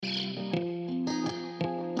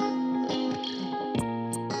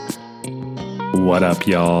What up,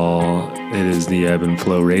 y'all? It is the Ebb and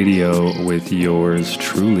Flow Radio with yours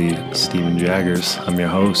truly, Steven Jaggers. I'm your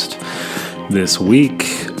host. This week,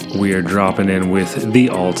 we are dropping in with the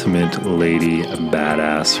ultimate lady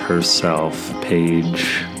badass herself,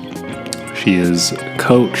 Paige. She is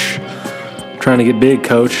Coach. Trying to get big,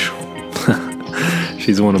 Coach.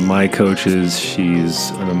 She's one of my coaches. She's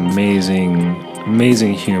an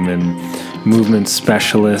amazing human, movement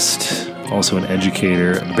specialist, also an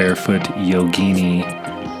educator, barefoot yogini,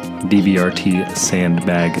 DBRT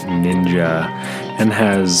sandbag ninja, and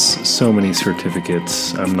has so many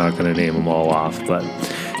certificates. I'm not going to name them all off, but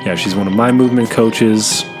yeah, she's one of my movement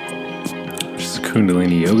coaches. She's a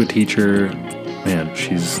Kundalini yoga teacher. Man,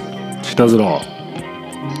 she does it all.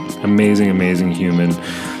 Amazing human.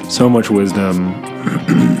 So much wisdom.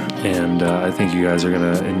 And I think you guys are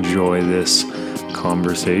going to enjoy this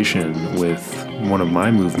conversation with one of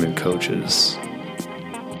my movement coaches.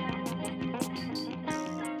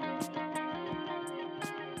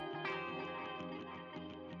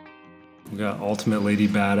 We got Ultimate Lady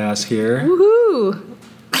Badass here. Woohoo!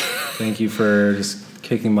 Thank you for just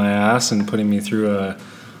kicking my ass and putting me through a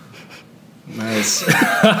nice...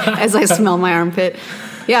 As I smell my armpit.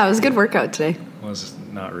 Yeah, it was a good workout today. Was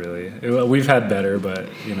not really. We've had better, but,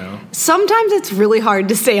 you know. Sometimes it's really hard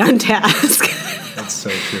to stay on task. That's so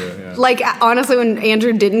true, yeah. Like, honestly, when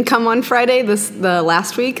Andrew didn't come on Friday, the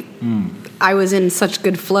last week, I was in such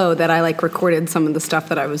good flow that I, recorded some of the stuff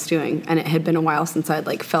that I was doing, and it had been a while since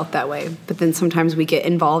I'd, felt that way. But then sometimes we get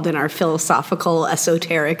involved in our philosophical,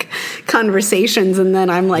 esoteric conversations, and then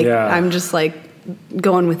I'm I'm just,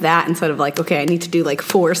 going with that instead of, okay, I need to do,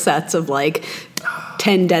 4 sets of,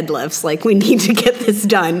 10 deadlifts. We need to get this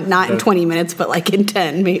done, not in 20 minutes, but in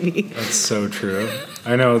 10 maybe. That's so true.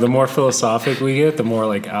 I know, the more philosophic we get, the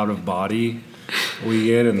more out of body we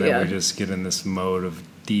get, and then we just get in this mode of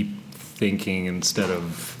deep thinking instead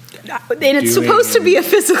of and it's supposed to be a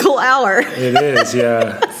physical hour. It is,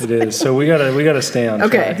 yeah. It is. So we gotta stay on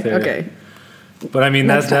track there. Okay. But I mean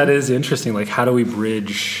that is interesting. How do we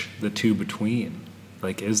bridge the two between?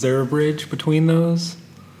 Is there a bridge between those?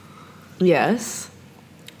 Yes.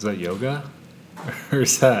 Is that yoga? Or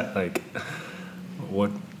is that what?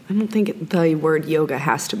 I don't think the word yoga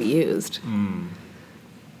has to be used.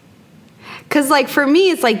 Because for me,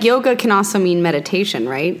 it's yoga can also mean meditation,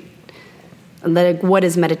 right? What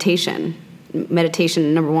is meditation?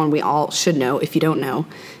 Meditation, number one, we all should know. If you don't know,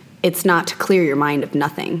 it's not to clear your mind of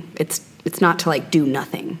nothing. It's not to do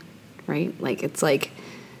nothing, right? It's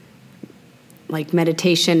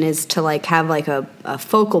meditation is to have a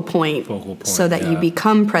focal point so that you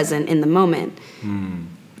become present in the moment.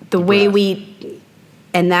 The way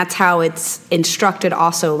and that's how it's instructed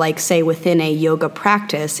also, say within a yoga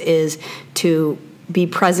practice, is to be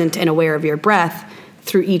present and aware of your breath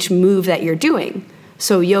through each move that you're doing.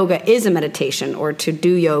 So yoga is a meditation, or to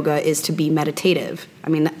do yoga is to be meditative. I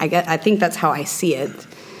mean, I think that's how I see it.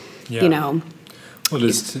 Yeah. Well, it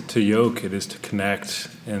is to yoke, it is to connect,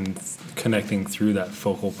 and connecting through that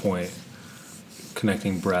focal point,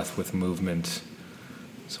 connecting breath with movement.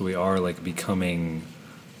 So we are becoming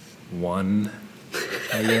one,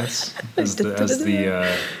 I guess, as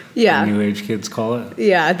the New Age kids call it.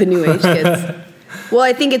 Yeah, the New Age kids. Well,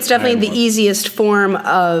 I think it's definitely the easiest form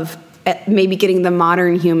of maybe getting the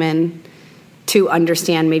modern human to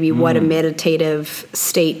understand maybe what a meditative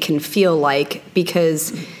state can feel like,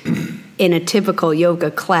 because in a typical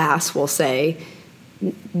yoga class, we'll say,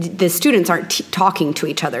 the students aren't talking to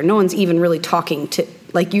each other. No one's even really talking to,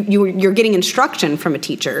 you're getting instruction from a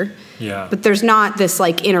teacher, but there's not this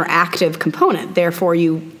interactive component. Therefore,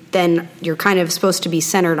 you're kind of supposed to be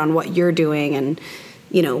centered on what you're doing and,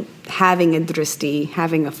 having a drishti,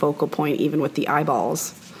 having a focal point, even with the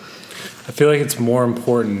eyeballs. I feel like it's more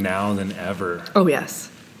important now than ever. Oh, yes.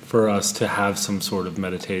 For us to have some sort of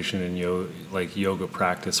meditation and yoga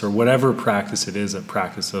practice, or whatever practice it is, a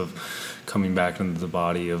practice of coming back into the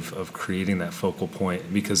body, of creating that focal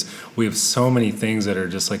point, because we have so many things that are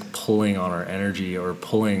just pulling on our energy, or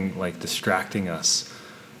pulling, distracting us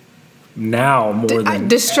now more than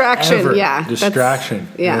distraction ever. Yeah, distraction.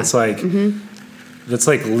 Yeah, and it's it's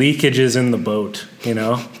leakages in the boat,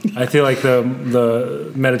 I feel like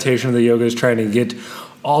the meditation of the yoga is trying to get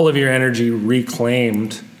all of your energy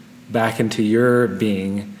reclaimed back into your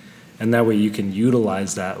being, and that way you can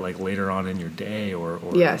utilize that later on in your day, or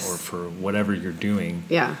for whatever you're doing.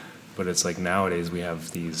 Yeah. But it's nowadays we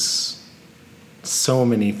have these so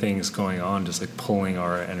many things going on, just pulling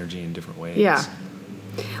our energy in different ways. Yeah.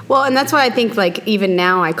 Well, and that's why I think even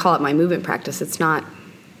now I call it my movement practice. It's not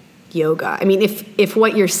yoga. I mean, if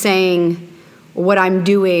what you're saying, what I'm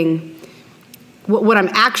doing what I'm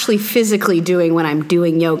actually physically doing when I'm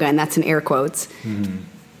doing yoga, and that's in air quotes,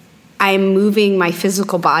 I'm moving my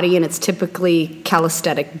physical body, and it's typically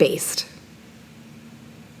calisthenic based.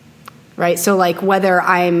 Right? So like whether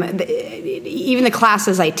even the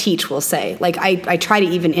classes I teach will say, like I try to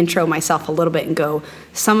even intro myself a little bit and go,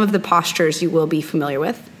 some of the postures you will be familiar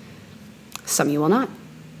with, some you will not.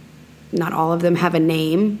 Not all of them have a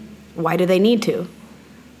name. Why do they need to?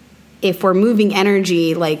 If we're moving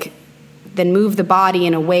energy, like, then move the body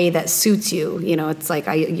in a way that suits you. You know, it's like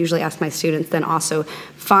I usually ask my students then also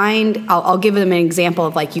I'll give them an example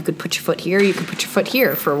of like, you could put your foot here, you could put your foot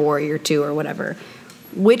here for warrior two or whatever.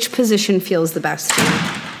 Which position feels the best to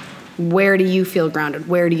you? Where do you feel grounded?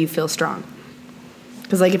 Where do you feel strong?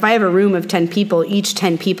 Because like if I have a room of 10 people, each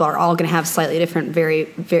 10 people are all going to have slightly different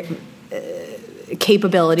very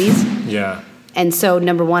capabilities. Yeah. And so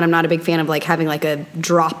number one, I'm not a big fan of like having like a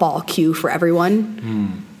drop ball cue for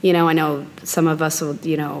everyone. You know, I know some of us will,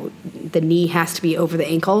 you know, the knee has to be over the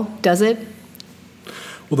ankle. Does it?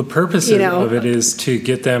 Well, the purpose of it is to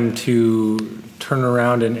get them to turn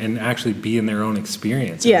around and actually be in their own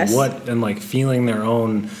experience. Yes. And like feeling their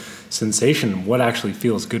own sensation, what actually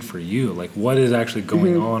feels good for you. Like what is actually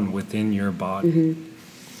going on within your body.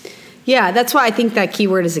 Yeah, that's why I think that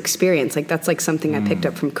keyword is experience. Like that's like something I picked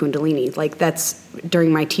up from Kundalini. Like that's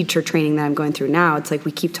during my teacher training that I'm going through now. It's like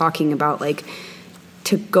we keep talking about like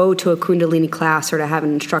to go to a Kundalini class or to have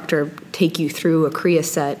an instructor take you through a Kriya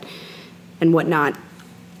set and whatnot.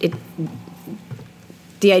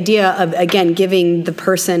 The idea of, again, giving the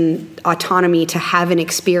person autonomy to have an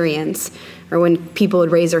experience, or when people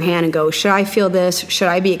would raise their hand and go, should I feel this? Should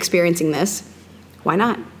I be experiencing this? Why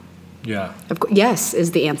not? Yeah. Of course, yes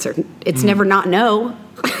is the answer. It's never not no.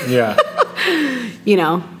 Yeah. You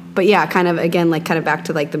know, but yeah, kind of, again, like kind of back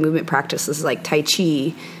to like the movement practices like Tai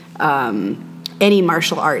Chi, any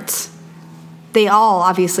martial arts. They all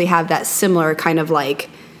obviously have that similar kind of like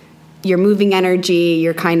you're moving energy,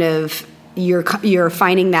 you're kind of, you're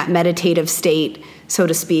finding that meditative state, so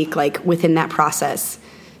to speak, like within that process,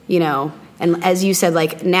 you know. And as you said,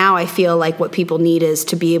 like now I feel like what people need is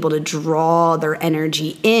to be able to draw their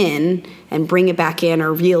energy in and bring it back in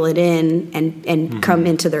or reel it in and come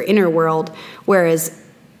into their inner world. Whereas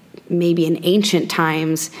maybe in ancient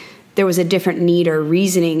times, there was a different need or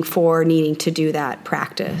reasoning for needing to do that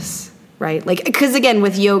practice, right? Like, because again,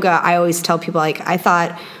 with yoga, I always tell people, like, I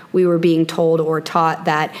thought we were being told or taught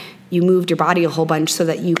that you moved your body a whole bunch so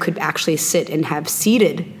that you could actually sit and have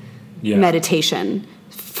seated meditation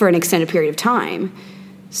for an extended period of time.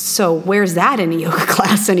 So where's that in a yoga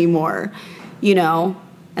class anymore? You know?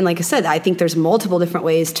 And like I said, I think there's multiple different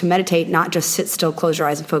ways to meditate, not just sit still, close your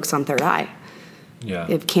eyes, and focus on third eye. Yeah.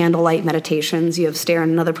 You have candlelight meditations. You have stare in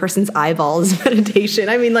another person's eyeballs meditation.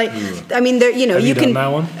 I mean, like, there, you know, have you done can. That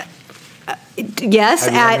one? Yes,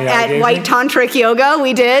 at White Tantric Yoga,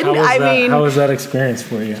 we did. How was that experience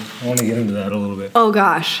for you? I want to get into that a little bit. Oh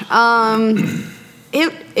gosh,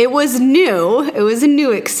 it was new. It was a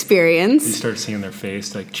new experience. You start seeing their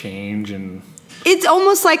face like change, and it's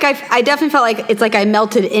almost like I definitely felt like it's like I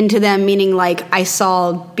melted into them, meaning like I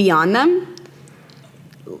saw beyond them.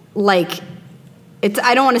 Like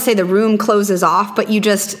I don't want to say the room closes off, but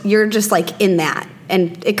you're just like in that.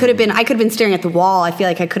 And I could have been staring at the wall. I feel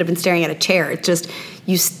like I could have been staring at a chair. It's just,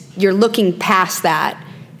 you're looking past that.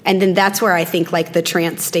 And then that's where I think like the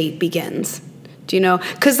trance state begins. Do you know?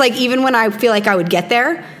 Because like even when I feel like I would get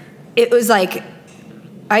there, it was like,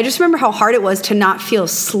 I just remember how hard it was to not feel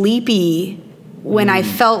sleepy when I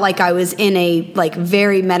felt like I was in a like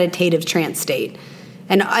very meditative trance state.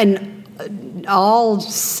 And all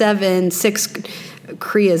 6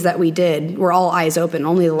 Kriyas that we did were all eyes open.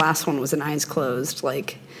 Only the last one was an eyes closed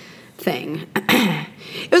like thing.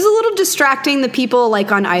 It was a little distracting. The people like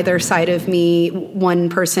on either side of me, one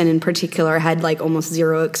person in particular had like almost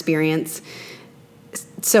zero experience.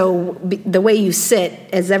 So the way you sit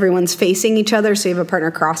as everyone's facing each other, so you have a partner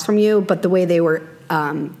across from you, but the way they were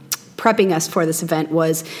prepping us for this event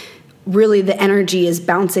was really the energy is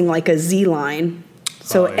bouncing like a Z line.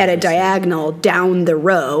 So at a diagonal down the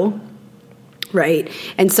row. Right.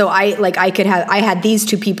 And so I had these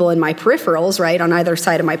 2 people in my peripherals, right, on either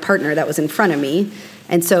side of my partner that was in front of me.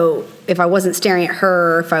 And so if I wasn't staring at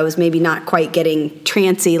her, if I was maybe not quite getting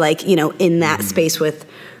trancy, like, you know, in that space with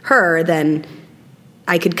her, then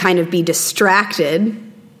I could kind of be distracted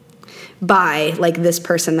by like this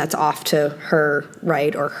person that's off to her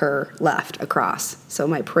right or her left across. So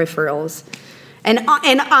my peripherals. And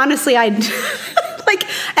honestly, I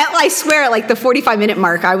swear at like the 45-minute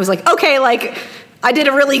mark, I was like, okay, like I did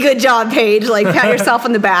a really good job, Paige. Like pat yourself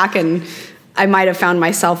on the back, and I might have found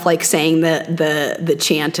myself like saying the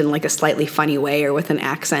chant in like a slightly funny way or with an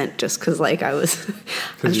accent, just because like I was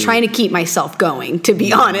trying to keep myself going. To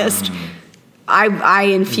be honest, I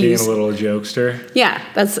infuse being a little jokester. Yeah,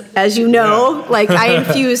 that's, as you know, like I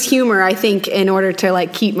infuse humor. I think in order to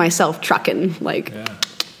like keep myself trucking, like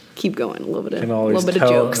keep going a little bit of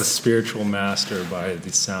jokes. A spiritual master by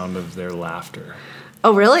the sound of their laughter.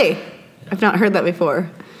 Oh, really? Yeah. I've not heard that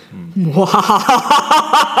before. I'm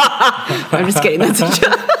just kidding. That's a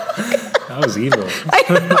joke. That was evil.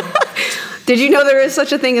 Did you know there is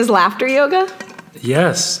such a thing as laughter yoga?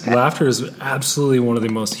 Yes. Laughter is absolutely one of the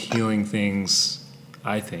most healing things,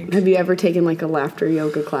 I think. Have you ever taken like a laughter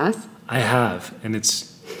yoga class? I have. And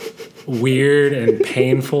it's weird and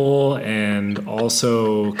painful and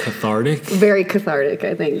also cathartic. Very cathartic,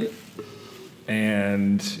 I think.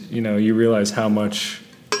 And, you realize how much...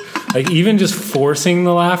 Like, even just forcing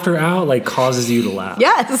the laughter out, like, causes you to laugh.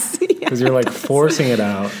 Yes. Because you're, like, forcing it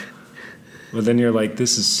out, but then you're like,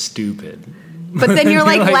 this is stupid. But then you're,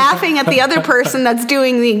 like, laughing at the other person that's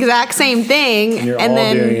doing the exact same thing. And you're all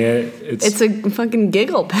then doing it. It's a fucking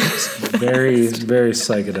giggle. Very, very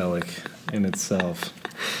psychedelic in itself.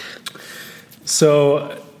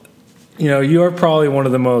 So, you're probably one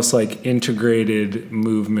of the most, like, integrated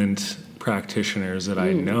movement practitioners that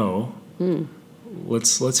I know.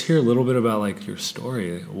 Let's hear a little bit about like your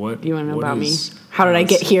story. What you want to know about me? How did I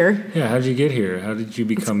get here? Yeah, how did you get here? How did you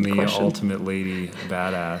become the ultimate lady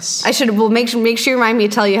badass? I should make sure you remind me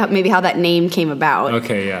to tell you how that name came about.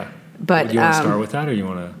 Okay, yeah. But do you want to start with that, or you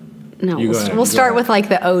want to? No, we'll start with like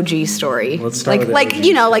the OG story. Let's start with like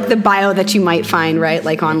like the bio that you might find right,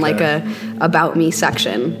 like on like a about me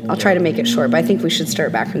section. I'll try to make it short, but I think we should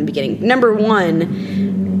start back from the beginning. Number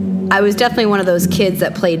one. I was definitely one of those kids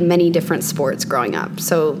that played many different sports growing up.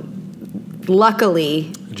 So,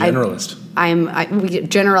 luckily, generalist. I'm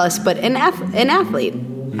generalist, but an athlete.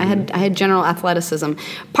 I had general athleticism.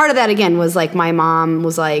 Part of that again was like my mom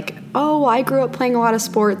was like, "Oh, I grew up playing a lot of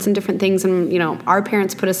sports and different things, and our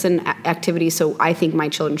parents put us in activities, so I think my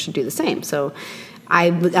children should do the same." So,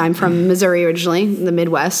 I'm from Missouri originally, the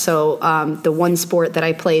Midwest. So, the one sport that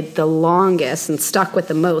I played the longest and stuck with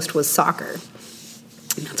the most was soccer.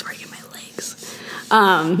 And that's where I get my legs.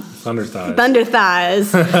 Thunder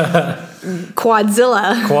thighs.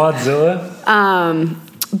 Quadzilla.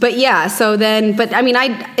 But yeah,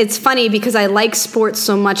 it's funny because I like sports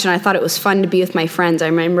so much and I thought it was fun to be with my friends. I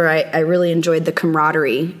remember I really enjoyed the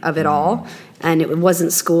camaraderie of it all. And it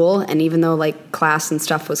wasn't school, and even though like class and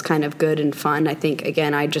stuff was kind of good and fun, I think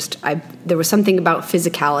again there was something about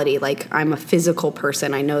physicality. Like I'm a physical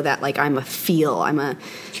person. I know that. Like I'm a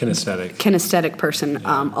kinesthetic person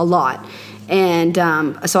a lot, and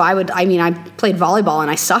so I played volleyball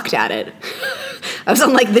and I sucked at it. I was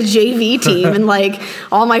on like the JV team and like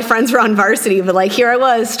all my friends were on varsity, but like here I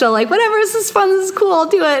was still like whatever, this is fun, this is cool, I'll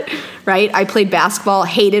do it. Right? I played basketball,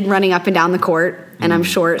 hated running up and down the court. And I'm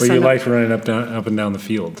short. But you liked running up and down the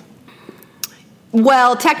field.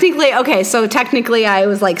 Well, technically I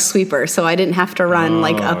was like sweeper, so I didn't have to run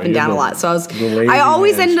like up and down a lot. So I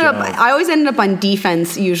always ended up on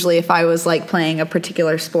defense usually if I was like playing a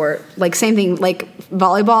particular sport. Like same thing, like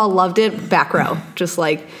volleyball, loved it, back row. Just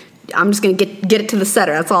like I'm just gonna get it to the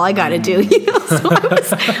setter. That's all I got to do. So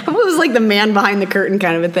I was like the man behind the curtain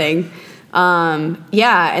kind of a thing.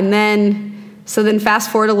 And then. So then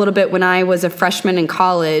fast forward a little bit when I was a freshman in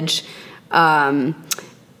college, I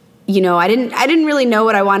didn't really know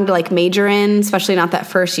what I wanted to like major in, especially not that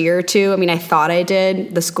first year or two. I mean, I thought I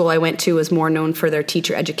did. The school I went to was more known for their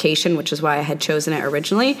teacher education, which is why I had chosen it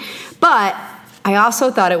originally. But I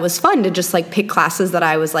also thought it was fun to just like pick classes that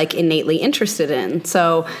I was like innately interested in.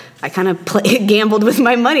 So I kind of gambled with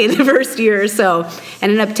my money the first year or so.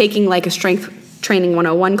 Ended up taking like a strength training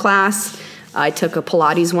 101 class. I took a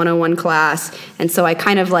Pilates 101 class, and so I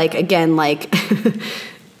kind of like, again, like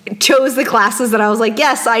chose the classes that I was like,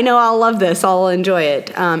 yes, I know I'll love this, I'll enjoy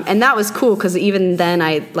it. And that was cool because even then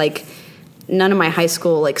none of my high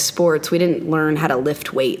school like sports, we didn't learn how to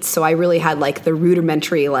lift weights. So I really had like the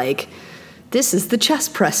rudimentary like, this is the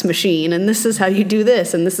chest press machine, and this is how you do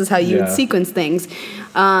this, and this is how you would sequence things.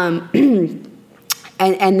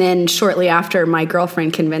 And then shortly after, my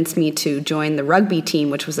girlfriend convinced me to join the rugby team,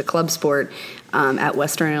 which was a club sport at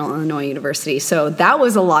Western Illinois University. So that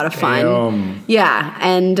was a lot of fun. Damn. Yeah,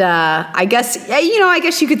 and I guess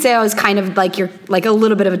you could say I was kind of like a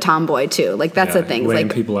little bit of a tomboy too. Like that's the thing. Laying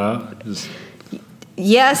like people out.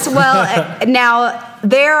 Yes. Well, now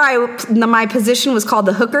my position was called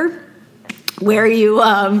the hooker. where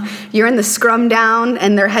you're in the scrum down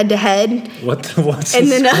and they're head to head. What's the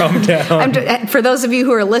scrum down? For those of you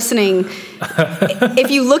who are listening,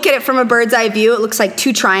 if you look at it from a bird's eye view, it looks like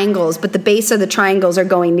two triangles, but the base of the triangles are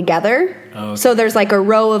going together. Oh, okay. So there's like a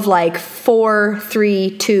row of like 4,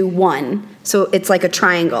 3, 2, 1. So it's like a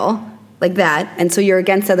triangle like that, and so you're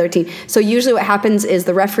against the other team. So usually what happens is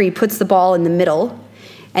the referee puts the ball in the middle.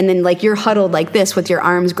 And then, like, you're huddled like this with your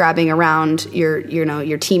arms grabbing around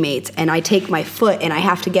your teammates. And I take my foot and I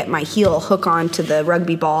have to get my heel hook onto the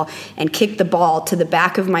rugby ball and kick the ball to the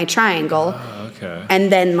back of my triangle. Oh, okay.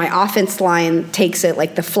 And then my offense line takes it,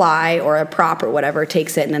 like the fly or a prop or whatever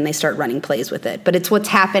takes it, and then they start running plays with it. But it's what's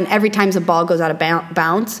happened every time the ball goes out of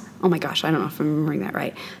bounds. Oh, my gosh, I don't know if I'm remembering that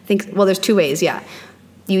right. There's two ways, yeah.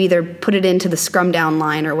 You either put it into the scrum down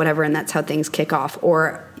line or whatever, and that's how things kick off,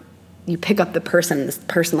 or you pick up the person, and this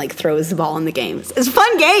person like throws the ball in the game. It's a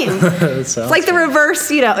fun game. It's like the reverse,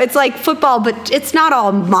 it's like football, but it's not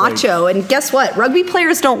all macho. And guess what? Rugby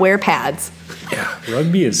players don't wear pads. Yeah,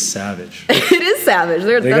 rugby is savage. It is savage.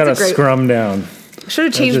 They got to scrum down. I should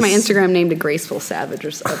have changed my Instagram name to Graceful Savage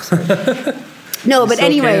or something. No, but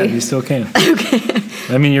anyway. You still can. Okay.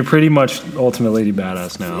 I mean, you're pretty much Ultimate Lady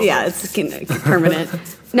Badass now. Yeah, it's permanent.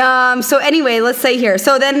 So anyway, let's say here.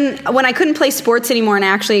 So then when I couldn't play sports anymore and I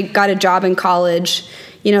actually got a job in college,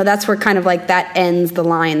 that's where kind of like that ends the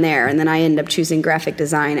line there. And then I ended up choosing graphic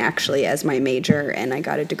design actually as my major, and I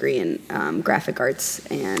got a degree in graphic arts.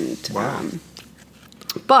 And wow.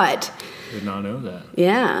 But did not know that.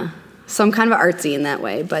 Yeah. So I'm kind of artsy in that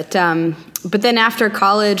way. But then after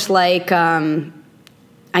college, I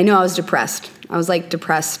know I was depressed. I was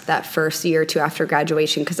depressed that first year or two after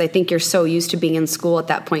graduation, because I think you're so used to being in school at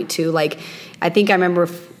that point too. I think I remember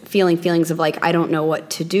feeling feelings of I don't know what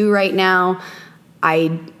to do right now.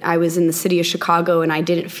 I was in the city of Chicago, and I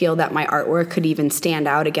didn't feel that my artwork could even stand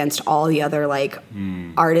out against all the other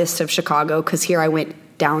artists of Chicago, because here I went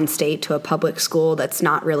downstate to a public school that's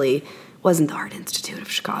not really wasn't the Art Institute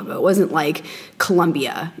of Chicago. It wasn't like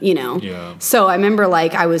Columbia, Yeah. So I remember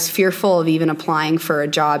I was fearful of even applying for a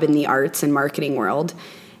job in the arts and marketing world.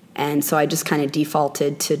 And so I just kind of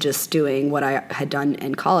defaulted to just doing what I had done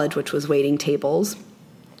in college, which was waiting tables.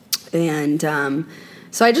 And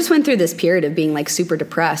so I just went through this period of being super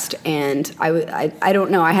depressed. And I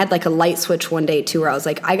don't know, I had a light switch one day too, where I was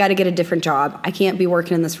I got to get a different job. I can't be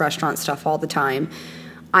working in this restaurant stuff all the time.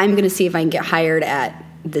 I'm going to see if I can get hired at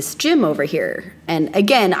this gym over here. And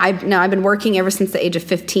again, I've been working ever since the age of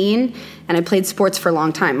 15, and I played sports for a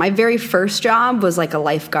long time. My very first job was a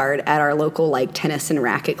lifeguard at our local tennis and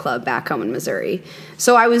racket club back home in Missouri.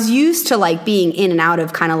 So I was used to for in and out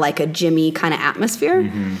of kind of a gymmy kind of atmosphere.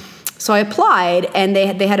 Mm-hmm. So I applied, and they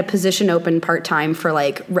had a position open part-time for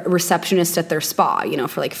receptionist at their spa,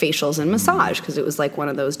 for facials and massage, because it was one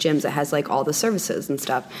of those gyms that has all the services and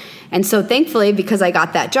stuff. And so thankfully, because I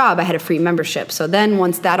got that job, I had a free membership. So then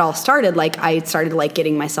once that all started, I started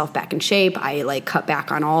getting myself back in shape. I cut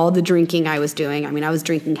back on all the drinking I was doing. I mean, I was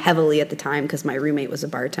drinking heavily at the time because my roommate was a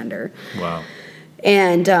bartender. Wow.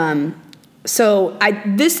 And so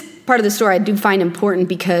this part of the story I do find important,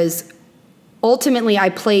 because ultimately,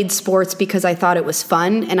 I played sports because I thought it was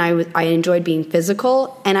fun, and I enjoyed being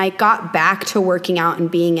physical, and I got back to working out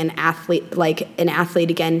and being an athlete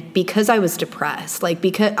again because I was depressed.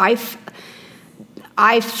 Because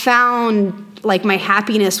I found my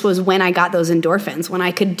happiness was when I got those endorphins, when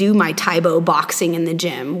I could do my Taibo boxing in the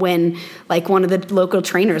gym, when one of the local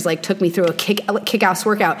trainers took me through a kick-ass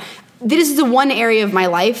workout. This is the one area of my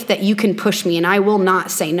life that you can push me, and I will not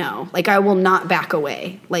say no. I will not back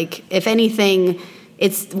away. If anything,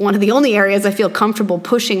 it's one of the only areas I feel comfortable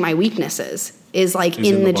pushing my weaknesses is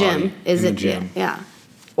in the gym. Yeah.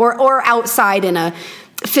 Or outside in a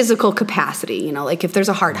physical capacity, if there's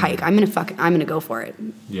a hard hike, I'm gonna go for it.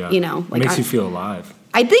 Yeah. It makes you feel alive.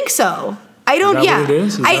 I think so. I don't. Is that yeah. what it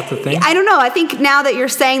is? Is that the thing? I don't know. I think now that you're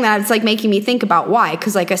saying that, it's making me think about why.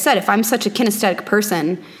 Because I said, if I'm such a kinesthetic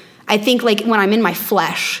person, I think when I'm in my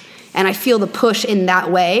flesh and I feel the push in that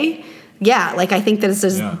way, yeah, I think there's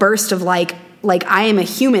this burst of I am a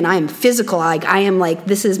human, I am physical, I am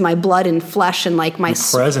this is my blood and flesh and my you're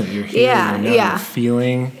present, you're here, you're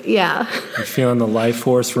feeling, you're feeling the life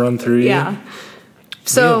force run through you. Yeah.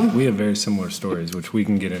 So we have very similar stories, which we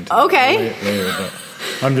can get into later, but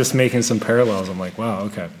I'm just making some parallels. I'm wow,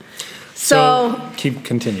 okay. So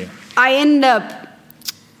continue. I end up.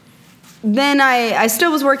 Then I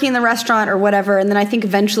still was working in the restaurant or whatever, and then I think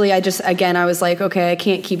eventually I was okay, I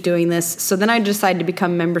can't keep doing this. So then I decided to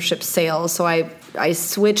become membership sales. So I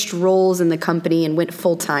switched roles in the company and went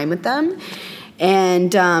full-time with them.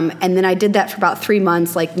 And then I did that for about 3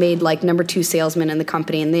 months, like made like number 2 salesman in the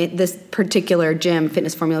company. And this particular gym,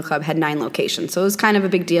 Fitness Formula Club, had 9 locations. So it was kind of a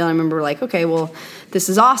big deal. I remember like, okay, well, this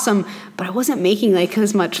is awesome. But I wasn't making like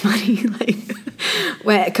as much money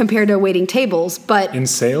like compared to waiting tables. But in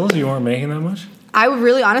sales, you weren't making that much? I would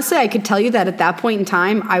really, honestly, I could tell you that at that point in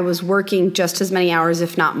time, I was working just as many hours,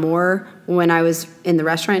 if not more, when I was in the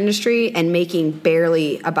restaurant industry and making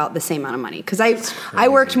barely about the same amount of money. Because I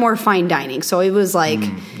worked more fine dining. So it was like,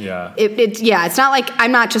 it's not like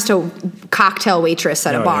I'm not just a cocktail waitress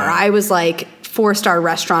at a bar. Yeah. I was like 4-star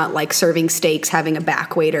restaurant, like serving steaks, having a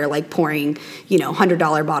back waiter, like pouring,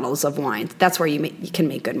 $100 bottles of wine. That's where you can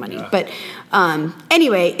make good money. Yeah. But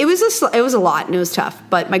anyway, it was a lot and it was tough.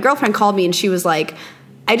 But my girlfriend called me and she was like,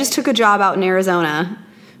 I just took a job out in Arizona.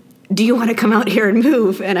 Do you want to come out here and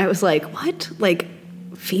move? And I was like, what? Like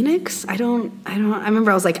Phoenix? I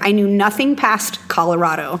remember I was like, I knew nothing past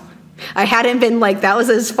Colorado. I hadn't been like, that was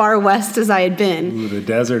as far west as I had been. Ooh, the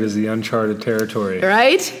desert is the uncharted territory.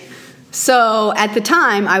 Right? So at the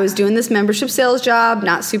time, I was doing this membership sales job,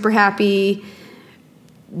 not super happy,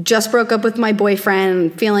 just broke up with my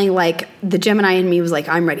boyfriend, feeling like the Gemini in me was like,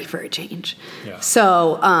 I'm ready for a change. Yeah.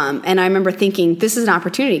 So, and I remember thinking, this is an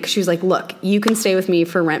opportunity, because she was like, look, you can stay with me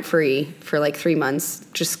for rent-free for like 3 months.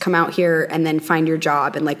 Just come out here and then find your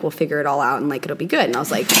job and like we'll figure it all out and like it'll be good. And I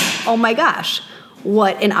was like, oh my gosh,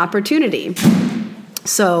 what an opportunity.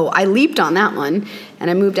 So I leaped on that one and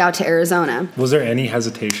I moved out to Arizona. Was there any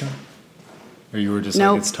hesitation? Or you were just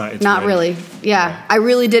like, it's time? It's not ready. Really. Yeah, I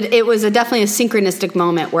really did. It was definitely a synchronistic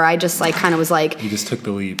moment where I just like kind of was like. You just took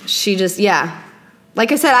the leap. She just, yeah.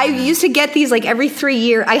 Like I said, I used to get these like every 3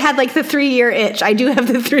 year. I had like the 3-year itch. I do have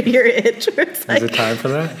the 3-year itch. Is it time for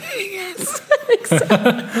that? Yes. I think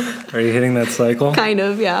so. Are you hitting that cycle? Kind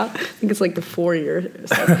of, yeah. I think it's like the 4-year.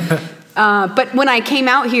 So. But when I came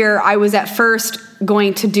out here, I was at first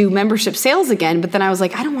going to do membership sales again. But then I was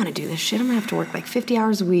like, I don't want to do this shit. I'm going to have to work like 50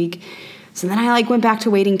 hours a week. So then I like went back to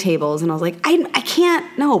waiting tables and I was like, I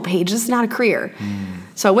can't, no, Paige, this is not a career.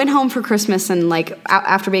 So I went home for Christmas and like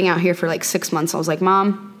after being out here for like 6 months, I was like,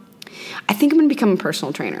 Mom, I think I'm going to become a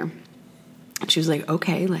personal trainer. And she was like,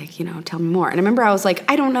 okay, like, tell me more. And I remember I was like,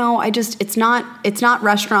 I don't know. It's not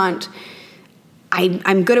restaurant.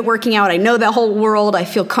 I'm good at working out. I know that whole world. I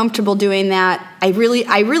feel comfortable doing that. I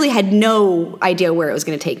really had no idea where it was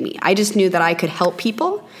going to take me. I just knew that I could help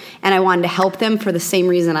people. And I wanted to help them for the same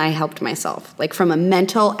reason I helped myself, like from a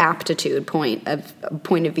mental aptitude point of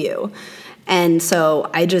view. And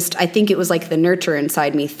so I think it was like the nurture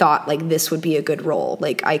inside me thought like this would be a good role.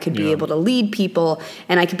 Like I could be able to lead people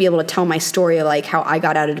and I could be able to tell my story of like how I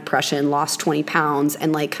got out of depression, lost 20 pounds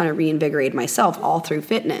and like kind of reinvigorated myself all through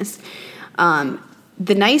fitness.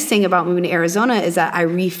 The nice thing about moving to Arizona is that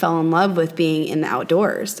I fell in love with being in the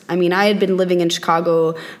outdoors. I mean, I had been living in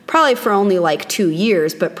Chicago probably for only like 2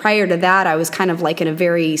 years, but prior to that, I was kind of like in a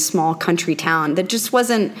very small country town that just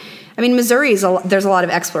wasn't, I mean, Missouri there's a lot of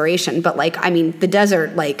exploration, but like, I mean, the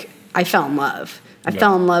desert, like I fell in love. I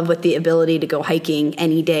fell in love with the ability to go hiking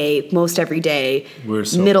any day, most every day, we're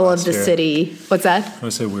so middle of the here. City. What's that? I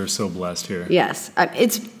would say we're so blessed here. Yes.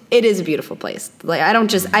 It is a beautiful place. Like, I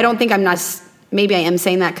don't think I'm not, maybe I am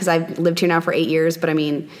saying that because I've lived here now for 8 years, but I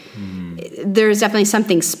mean, there's definitely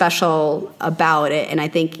something special about it. And I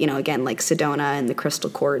think, again, like Sedona and the crystal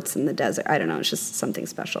quartz and the desert, I don't know, it's just something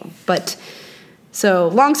special. But so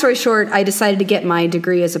long story short, I decided to get my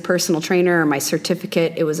degree as a personal trainer, or my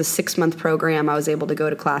certificate. It was a 6-month program. I was able to go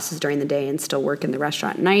to classes during the day and still work in the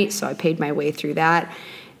restaurant at night. So I paid my way through that.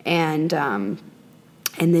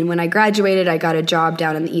 And then when I graduated, I got a job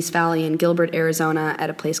down in the East Valley in Gilbert, Arizona at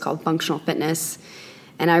a place called Functional Fitness.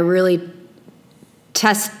 And I really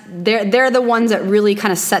they're the ones that really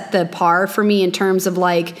kind of set the par for me in terms of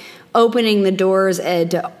like opening the doors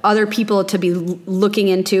to other people to be looking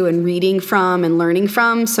into and reading from and learning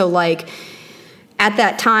from. So like at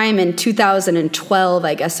that time in 2012,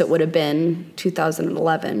 I guess it would have been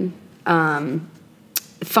 2011,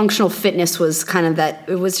 functional fitness was kind of that.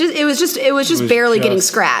 It was just barely getting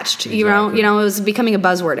scratched. Exactly. It was becoming a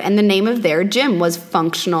buzzword. And the name of their gym was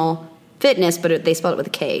Functional Fitness, but they spelled it with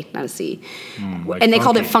a K, not a C. And they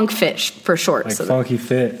called it Funk Fit for short. Like Funky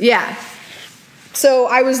Fit. Yeah. So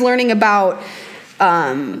I was learning about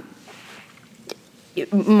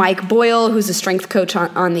Mike Boyle, who's a strength coach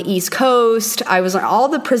on the East Coast. I was all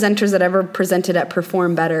the presenters that ever presented at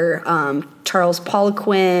Perform Better. Charles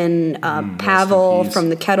Poliquin, Pavel from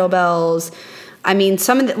the Kettlebells, I mean,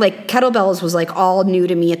 some of the, like, kettlebells was, like, all new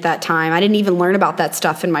to me at that time. I didn't even learn about that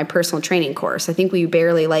stuff in my personal training course. I think we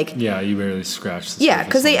barely, like... Yeah, you barely scratched the Yeah,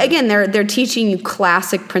 because, they're teaching you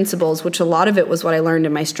classic principles, which a lot of it was what I learned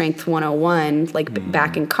in my Strength 101, like,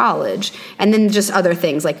 back in college. And then just other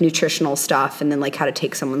things, like nutritional stuff, and then, like, how to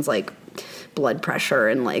take someone's, like, blood pressure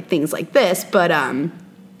and, like, things like this. But,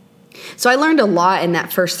 so I learned a lot in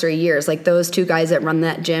that first 3 years. Like those two guys that run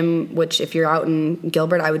that gym, which if you're out in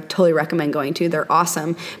Gilbert, I would totally recommend going to. They're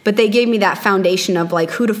awesome. But they gave me that foundation of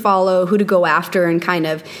like who to follow, who to go after, and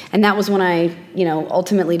and that was when I,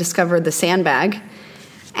 ultimately discovered the sandbag.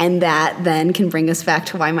 And that then can bring us back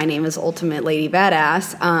to why my name is Ultimate Lady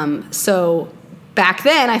Badass. So back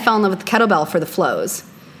then I fell in love with the kettlebell for the flows.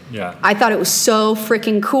 Yeah. I thought it was so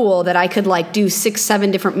freaking cool that I could like do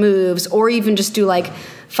 6-7 different moves, or even just do like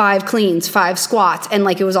 5 cleans, 5 squats, and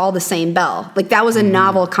like it was all the same bell. Like that was a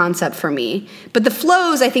novel concept for me. But the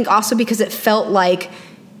flows, I think also because it felt like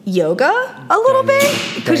yoga a little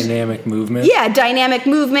bit. Dynamic movement. Yeah, dynamic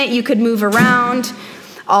movement. You could move around,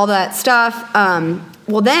 all that stuff.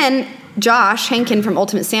 Well then, Josh Henkin from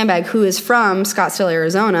Ultimate Sandbag, who is from Scottsdale,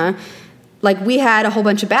 Arizona, like we had a whole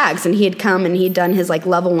bunch of bags, and he had come and he'd done his like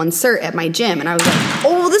level 1 cert at my gym, and I was like,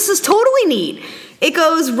 oh, this is totally neat. It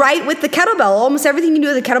goes right with the kettlebell. Almost everything you can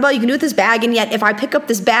do with the kettlebell, you can do with this bag, and yet if I pick up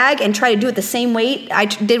this bag and try to do it the same weight I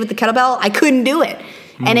did with the kettlebell, I couldn't do it.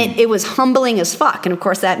 And it was humbling as fuck, and of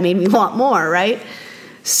course that made me want more, right?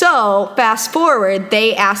 So fast forward,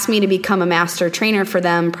 they asked me to become a master trainer for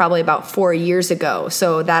them probably about 4 years ago,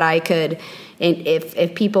 so that I could... And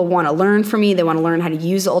if people want to learn from me, they want to learn how to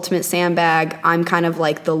use the Ultimate Sandbag, I'm kind of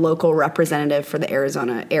like the local representative for the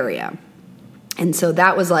Arizona area. And so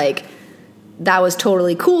that was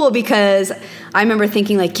totally cool, because I remember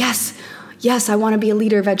thinking like, yes, I want to be a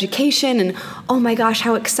leader of education, and oh my gosh,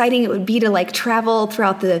 how exciting it would be to like travel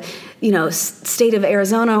throughout the, state of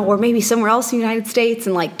Arizona, or maybe somewhere else in the United States,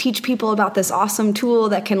 and like teach people about this awesome tool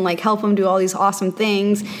that can like help them do all these awesome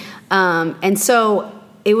things. And so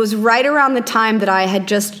it was right around the time that I had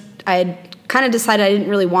kind of decided I didn't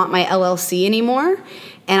really want my LLC anymore.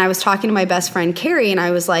 And I was talking to my best friend, Carrie, and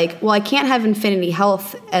I was like, well, I can't have Infinity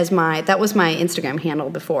Health as that was my Instagram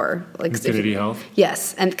handle before. Like Infinity Health?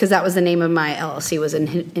 Yes, and because that was the name of my LLC, was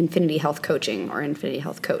Infinity Health Coaching, or Infinity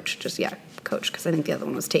Health Coach. Coach, because I think the other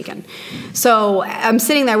one was taken. So I'm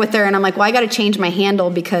sitting there with her, and I'm like, well, I got to change my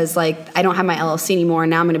handle because like I don't have my LLC anymore,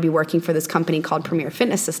 and now I'm going to be working for this company called Premier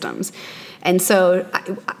Fitness Systems. And so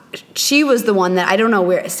she was the one that, I don't know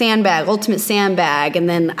where, Ultimate Sandbag, and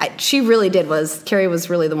then Carrie was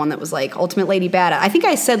really the one that was like Ultimate Lady Badass. I think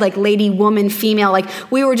I said like lady, woman, female, like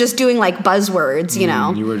we were just doing like buzzwords,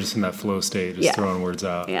 You were just in that flow state, just throwing words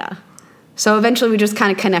out. Yeah. So eventually we just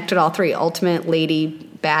kind of connected all three: Ultimate Lady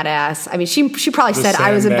Badass. I mean, she probably said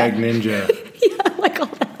I was a ninja. Yeah, like all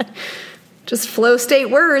that. Just flow state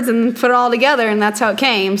words and put it all together, and that's how it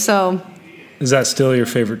came. So, is that still your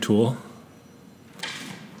favorite tool?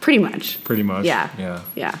 Pretty much. Yeah.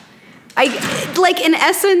 I like, in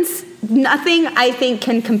essence, nothing I think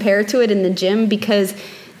can compare to it in the gym, because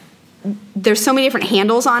there's so many different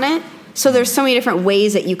handles on it. So there's so many different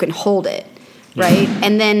ways that you can hold it. Right. Yeah.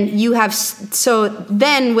 And then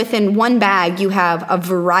then within one bag, you have a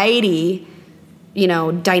variety,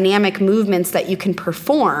 dynamic movements that you can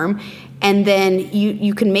perform. And then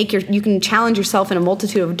you can challenge yourself in a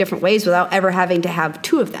multitude of different ways without ever having to have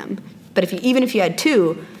 2 of them. But even if you had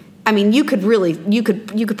 2, I mean, you could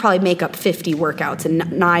probably make up 50 workouts,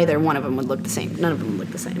 and neither one of them would look the same. None of them would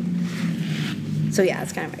look the same. So yeah,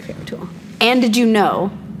 that's kind of my favorite tool. And did you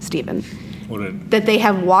know, Stephen, that they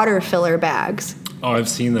have water filler bags? Oh, I've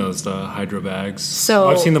seen those, the hydro bags. So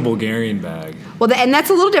I've seen the Bulgarian bag. Well, and that's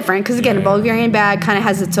a little different, because again, a Bulgarian bag kind of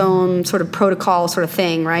has its own sort of protocol sort of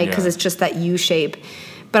thing, right? Because it's just that U shape.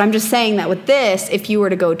 But I'm just saying that with this, if you were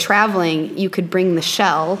to go traveling, you could bring the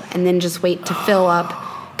shell and then just wait to fill up.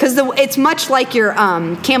 Because it's much like your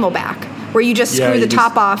Camelback, where you just screw the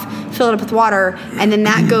top off, fill it up with water, and then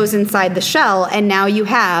that goes inside the shell, and now you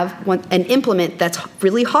have an implement that's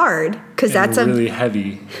really hard, because that's really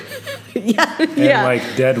heavy. Yeah. Like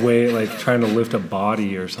dead weight, like trying to lift a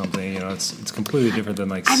body or something. It's completely different than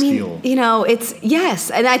like steel.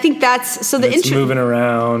 And I think that's so. It's moving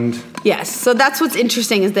around. Yes, so that's what's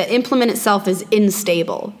interesting, is the implement itself is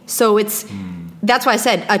unstable. So it's that's why I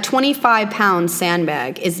said a 25-pound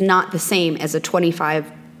sandbag is not the same as a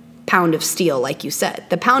 25-pound of steel, like you said.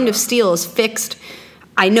 The pound of steel is fixed.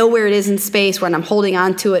 I know where it is in space when I'm holding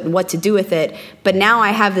on to it and what to do with it. But now I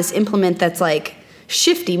have this implement that's like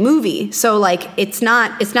shifty, movie. So like it's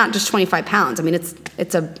not just 25 pounds. I mean,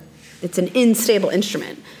 it's an unstable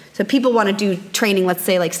instrument. So people want to do training, let's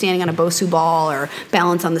say like standing on a Bosu ball or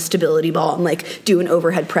balance on the stability ball and like do an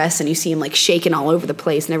overhead press, and you see them like shaking all over the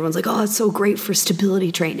place, and everyone's like, oh, it's so great for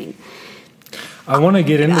stability training. I want to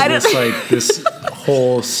get into this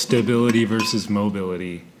whole stability versus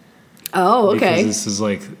mobility. Oh, okay. Because this is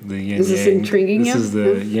like the yin-yang. Is this intriguing you? This is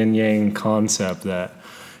the yin-yang concept that,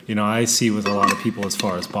 I see with a lot of people as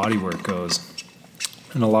far as body work goes.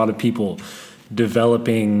 And a lot of people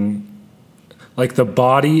developing, like the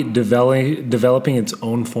body developing its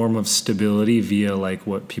own form of stability via like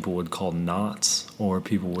what people would call knots or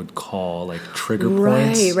people would call like trigger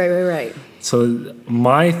points. Right. So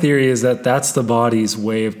my theory is that that's the body's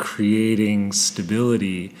way of creating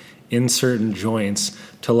stability in certain joints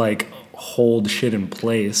to like hold shit in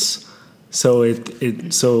place. So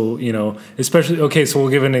especially, okay, so we'll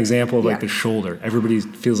give an example of like the shoulder. Everybody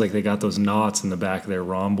feels like they got those knots in the back of their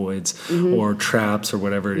rhomboids or traps or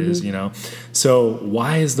whatever it is, So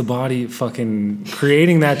why is the body fucking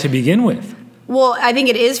creating that to begin with? Well, I think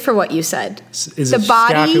it is for what you said. Is it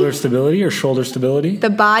scapular stability or shoulder stability? The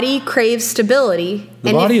body craves stability.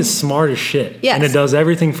 The body is smart as shit. Yes. And it does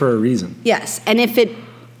everything for a reason. Yes. And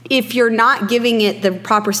if you're not giving it the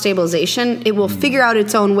proper stabilization, it will figure out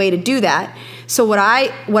its own way to do that. So what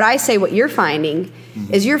I say, what you're finding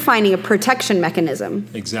is you're finding a protection mechanism.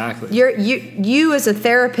 Exactly. You as a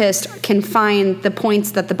therapist can find the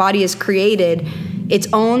points that the body has created its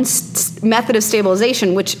own method of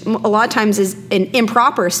stabilization, which a lot of times is an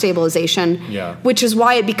improper stabilization, which is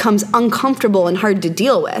why it becomes uncomfortable and hard to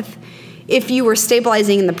deal with. If you were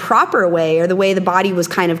stabilizing in the proper way or the way the body was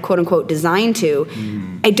kind of quote unquote designed to,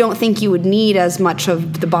 I don't think you would need as much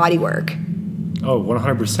of the body work. Oh,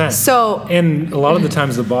 100%. So, and a lot of the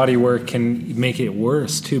times the body work can make it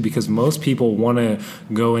worse too, because most people want to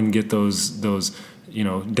go and get those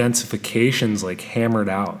densifications like hammered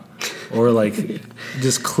out or like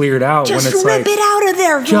just cleared out. Just when it's rip it out of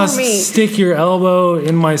there for just me. Just stick your elbow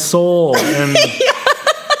in my soul and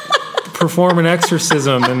perform an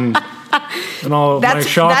exorcism and all of my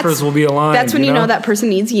chakras will be aligned. That's when you know that person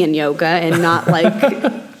needs yin yoga and not like...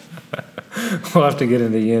 We'll have to get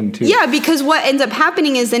into yin too. Yeah, because what ends up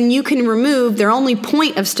happening is then you can remove their only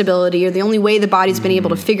point of stability or the only way the body's been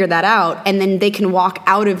able to figure that out, and then they can walk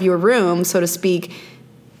out of your room, so to speak,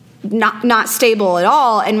 not stable at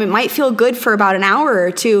all, and it might feel good for about an hour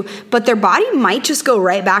or two, but their body might just go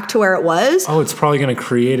right back to where it was. Oh, it's probably going to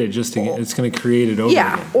create it it's going to create it over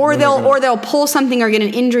again. Or they'll pull something or get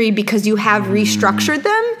an injury because you have restructured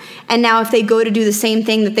them, and now if they go to do the same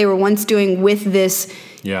thing that they were once doing with this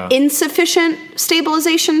insufficient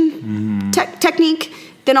stabilization technique,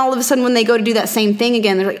 then all of a sudden when they go to do that same thing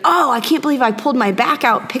again, they're like, oh, I can't believe I pulled my back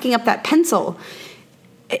out picking up that pencil.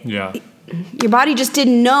 Yeah. Your body just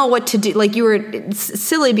didn't know what to do. Like, it's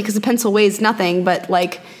silly because the pencil weighs nothing, but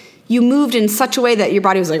like you moved in such a way that your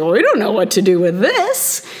body was like, well, we don't know what to do with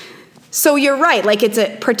this. So you're right. Like, it's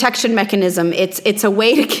a protection mechanism. It's a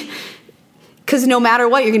way to... Because no matter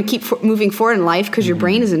what, you're going to keep moving forward in life because your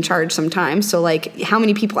brain is in charge sometimes. So, like, how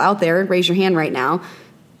many people out there, raise your hand right now,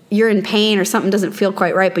 you're in pain or something doesn't feel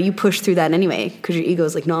quite right, but you push through that anyway because your ego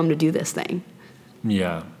is like, no, I'm going to do this thing.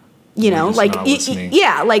 Yeah. Like,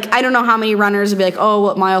 like, I don't know how many runners would be like, oh,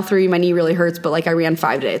 well, mile 3, my knee really hurts, but, like, I ran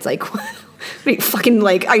 5 today. It's like, what are you fucking,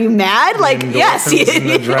 like, are you mad? Like, yes. And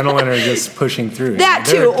adrenaline are just pushing through. That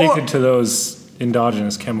They're too. addicted to those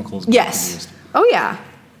endogenous chemicals. Yes. Oh, yeah.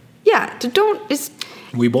 Yeah,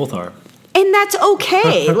 we both are. And that's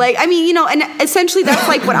okay. Like, I mean, and essentially that's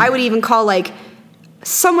like what I would even call like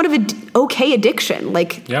somewhat of an okay addiction.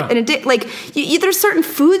 Like, there's certain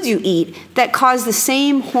foods you eat that cause the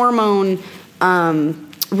same hormone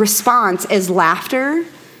response as laughter,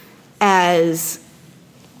 as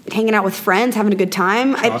hanging out with friends, having a good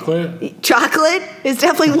time. Chocolate is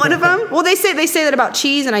definitely one of them. Well, they say that about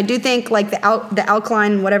cheese, and I do think like the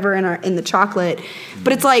alkaline whatever in the chocolate.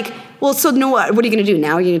 But it's like, well, so no, what are you going to do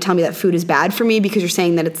now? You're going to tell me that food is bad for me because you're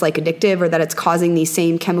saying that it's like addictive or that it's causing these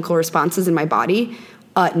same chemical responses in my body?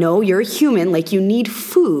 No, you're a human. Like, you need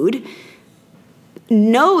food.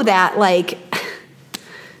 Know that, like,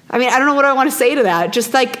 I mean, I don't know what I want to say to that.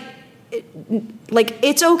 Just like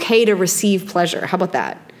it's okay to receive pleasure. How about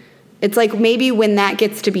that? It's like maybe when that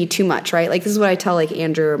gets to be too much, right? Like, this is what I tell like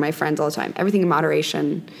Andrew or my friends all the time. Everything in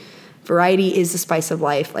moderation. Variety is the spice of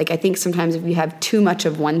life. Like, I think sometimes if you have too much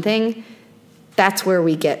of one thing, that's where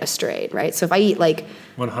we get astrayed, right? So if I eat like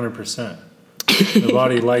 100%, the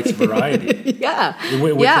body likes variety.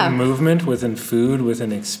 Within movement, within food,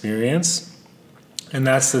 within experience. And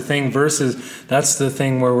that's the thing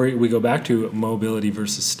where we go back to mobility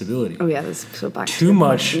versus stability. Oh yeah, that's so back too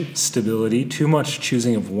much stability, too much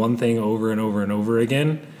choosing of one thing over and over and over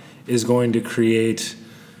again is going to create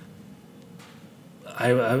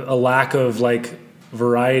a lack of like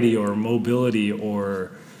variety or mobility,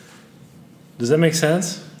 or does that make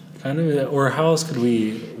sense? Kind of, or how else could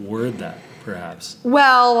we word that perhaps?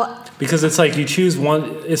 Well, because it's like you choose one,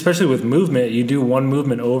 especially with movement, you do one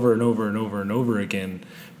movement over and over and over and over again.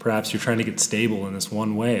 Perhaps you're trying to get stable in this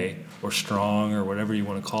one way, or strong, or whatever you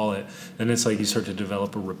want to call it. Then it's like you start to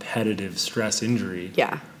develop a repetitive stress injury.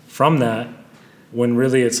 Yeah. From that, when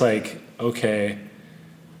really it's like, okay.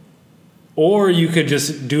 Or you could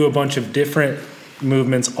just do a bunch of different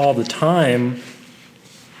movements all the time,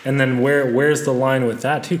 and then where's the line with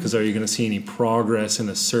that too? Because are you going to see any progress in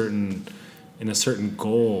a certain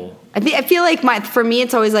goal? I feel like for me,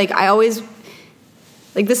 it's always like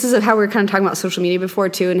this is how we were kind of talking about social media before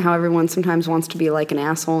too, and how everyone sometimes wants to be like an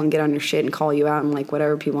asshole and get on your shit and call you out and like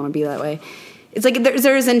whatever, people want to be that way. It's like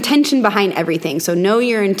there's intention behind everything. So know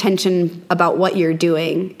your intention about what you're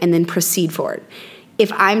doing and then proceed for it.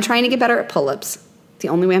 If I'm trying to get better at pull-ups, the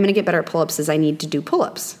only way I'm going to get better at pull-ups is I need to do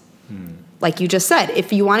pull-ups. Like you just said,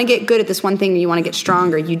 if you want to get good at this one thing or you want to get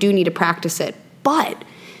stronger, you do need to practice it. But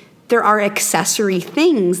there are accessory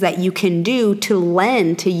things that you can do to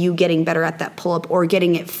lend to you getting better at that pull-up or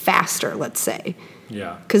getting it faster, let's say.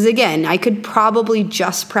 Yeah. Because again, I could probably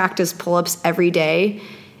just practice pull-ups every day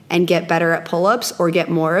and get better at pull-ups or get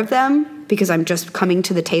more of them because I'm just coming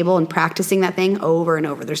to the table and practicing that thing over and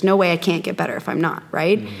over. There's no way I can't get better if I'm not,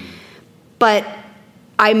 right? But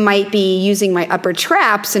I might be using my upper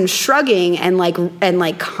traps and shrugging and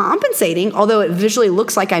like compensating, although it visually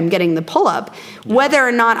looks like I'm getting the pull-up. Yeah. Whether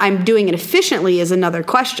or not I'm doing it efficiently is another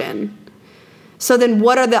question. So then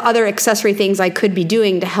what are the other accessory things I could be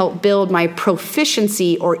doing to help build my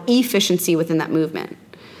proficiency or efficiency within that movement?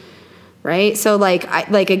 Right? So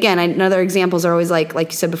again, another examples are always like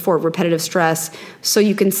you said before, repetitive stress. So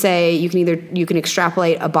you can say, you can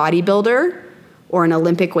extrapolate a bodybuilder or an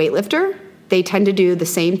Olympic weightlifter. They tend to do the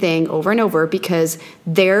same thing over and over because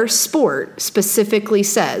their sport specifically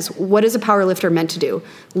says, what is a power lifter meant to do?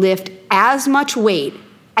 Lift as much weight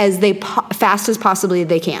as fast as possibly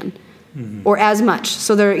they can. Or as much.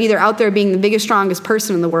 So they're either out there being the biggest, strongest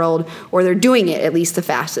person in the world, or they're doing it at least the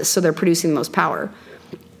fastest. So they're producing the most power.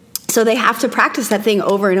 So they have to practice that thing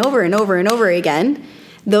over and over and over and over again.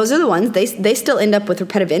 Those are the ones, they still end up with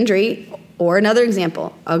repetitive injury. Or another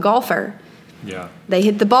example, a golfer. Yeah. They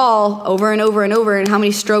hit the ball over and over and over, and how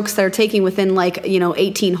many strokes they're taking within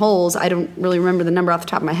 18 holes. I don't really remember the number off the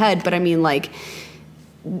top of my head, but I mean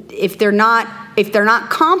if they're not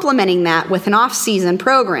complementing that with an off-season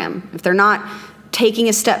program, if they're not taking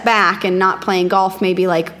a step back and not playing golf maybe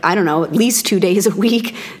at least 2 days a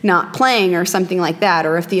week not playing or something like that,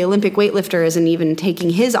 or if the Olympic weightlifter isn't even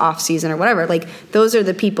taking his off-season or whatever, those are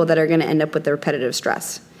the people that are going to end up with the repetitive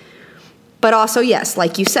stress. But also, yes,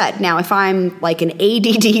 like you said, now if I'm like an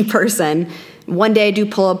ADD person, one day I do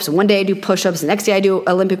pull-ups, one day I do push-ups, the next day I do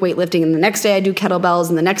Olympic weightlifting, and the next day I do kettlebells,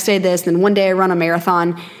 and the next day this, and then one day I run a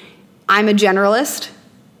marathon. I'm a generalist,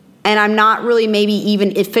 and I'm not really maybe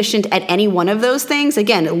even efficient at any one of those things.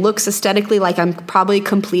 Again, it looks aesthetically like I'm probably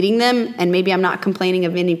completing them, and maybe I'm not complaining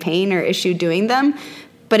of any pain or issue doing them,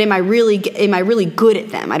 but am I really good at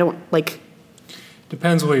them? I don't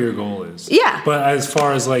Depends what your goal is. Yeah. But as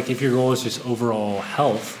far as if your goal is just overall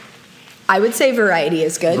health, I would say variety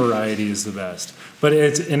is good. Variety is the best. But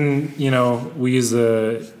we use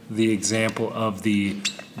the example of the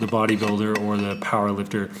bodybuilder or the power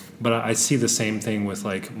lifter, but I see the same thing with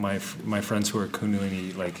my friends who are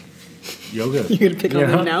Kundalini yoga. You're gonna pick on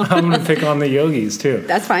them now? I'm gonna pick on the yogis too.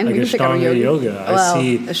 That's fine. Like Ashtanga yoga. Well, I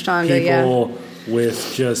see Ashtanga, people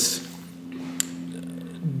with just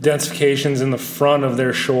densifications in the front of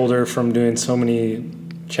their shoulder from doing so many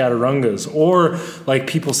chaturangas, or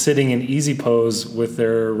people sitting in easy pose with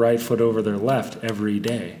their right foot over their left every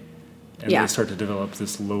day, and they start to develop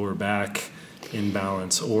this lower back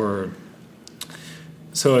imbalance. Or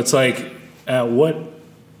so it's at what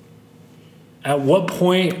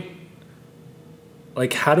point,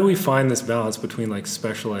 how do we find this balance between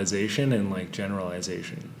specialization and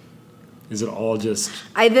generalization? Is it all just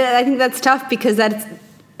I think that's tough because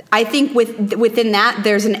I think within that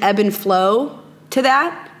there's an ebb and flow to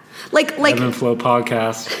that. Ebb and Flow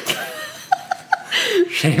podcast.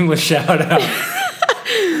 Shameless shout out.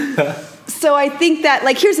 So I think that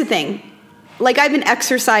here's the thing. I've been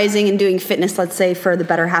exercising and doing fitness, let's say, for the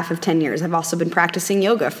better half of 10 years. I've also been practicing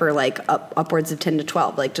yoga for upwards of 10 to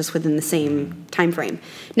 12, just within the same time frame.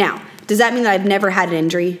 Now, does that mean that I've never had an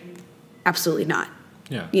injury? Absolutely not.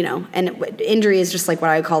 Yeah. You know, and injury is just like what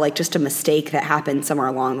I would call like just a mistake that happened somewhere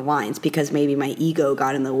along the lines because maybe my ego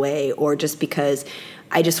got in the way or just because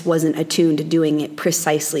I just wasn't attuned to doing it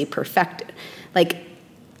precisely perfected. Like,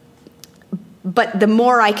 but the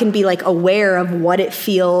more I can be like aware of what it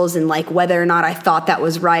feels and like whether or not I thought that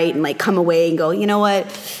was right and like come away and go, you know what,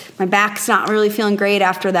 my back's not really feeling great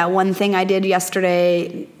after that one thing I did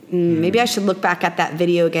yesterday. Maybe I should look back at that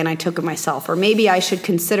video again I took of myself, or maybe I should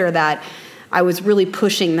consider that I was really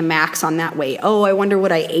pushing the max on that weight. Oh, I wonder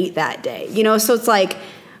what I ate that day. You know, so it's like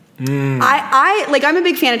I'm a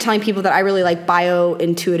big fan of telling people that I really like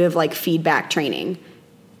bio-intuitive like feedback training.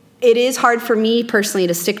 It is hard for me personally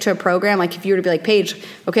to stick to a program. Like if you were to be like, Paige,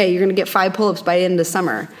 okay, you're going to get 5 pull-ups by the end of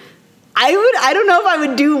summer. I don't know if I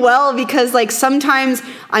would do well because like sometimes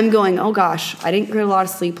I'm going, oh gosh, I didn't get a lot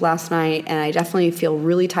of sleep last night and I definitely feel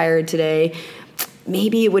really tired today.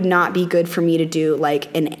 Maybe it would not be good for me to do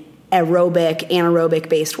like an anaerobic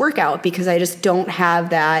based workout because I just don't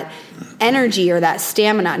have that energy or that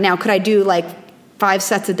stamina. Now, could I do like 5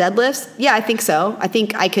 sets of deadlifts? Yeah, I think so. I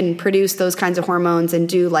think I can produce those kinds of hormones and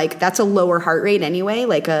do like, that's a lower heart rate anyway,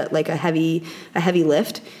 like a heavy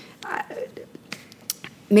lift.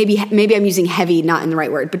 Maybe I'm using heavy, not in the right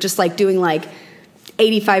word, but just like doing like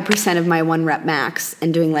 85% of my 1 rep max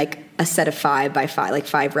and doing like a set of 5 by 5, like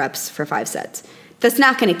 5 reps for 5 sets. That's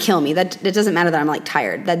not going to kill me. It doesn't matter that I'm like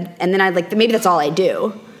tired. And then I like, maybe that's all I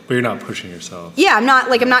do. But you're not pushing yourself. Yeah, I'm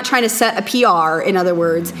not trying to set a PR, in other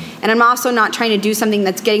words. And I'm also not trying to do something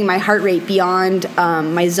that's getting my heart rate beyond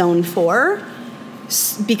my zone 4.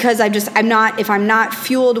 Because if I'm not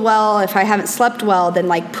fueled well, if I haven't slept well, then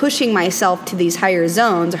like pushing myself to these higher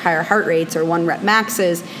zones or higher heart rates or 1 rep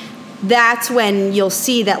maxes, that's when you'll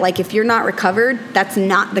see that like if you're not recovered, that's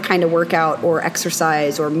not the kind of workout or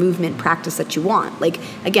exercise or movement practice that you want. Like,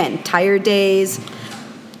 again, tired days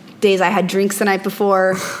I had drinks the night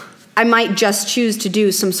before, I might just choose to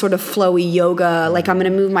do some sort of flowy yoga. Like I'm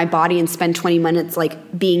going to move my body and spend 20 minutes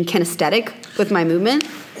like being kinesthetic with my movement.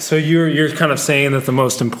 So you're kind of saying that the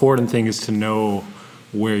most important thing is to know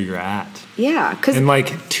where you're at. Yeah. And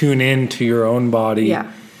like tune in to your own body.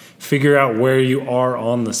 Yeah. Figure out where you are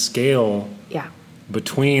on the scale. Yeah.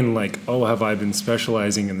 Between like, oh, have I been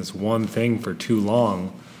specializing in this one thing for too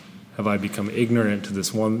long? Have I become ignorant to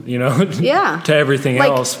this one, yeah. to everything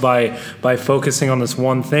else by focusing on this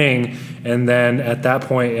one thing? And then at that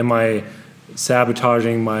point, am I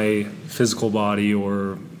sabotaging my physical body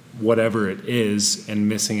or whatever it is and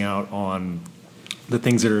missing out on the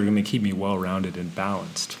things that are going to keep me well-rounded and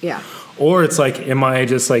balanced? Yeah. Or it's like, am I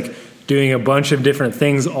just like doing a bunch of different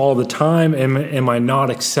things all the time? Am I not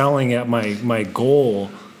excelling at my goal,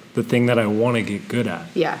 the thing that I want to get good at?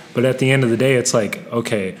 Yeah. But at the end of the day, it's like,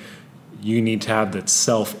 okay, you need to have that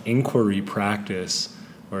self-inquiry practice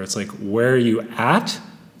where it's like, where are you at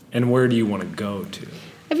and where do you want to go to?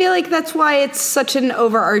 I feel like that's why it's such an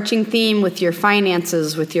overarching theme with your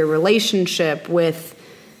finances, with your relationship, with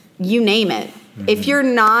you name it. Mm-hmm. If you're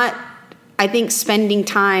not, I think, spending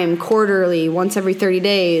time quarterly, once every 30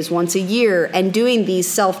 days, once a year, and doing these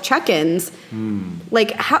self-check-ins, for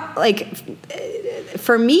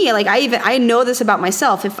me, like I know this about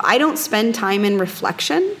myself. If I don't spend time in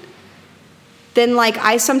reflection, then like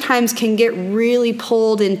I sometimes can get really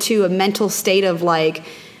pulled into a mental state of like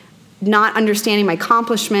not understanding my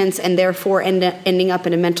accomplishments and therefore ending up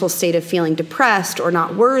in a mental state of feeling depressed or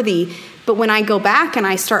not worthy. But when I go back and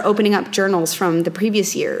I start opening up journals from the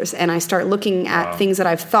previous years and I start looking at things that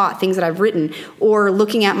I've thought, things that I've written, or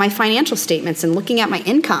looking at my financial statements and looking at my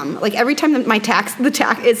income, like every time that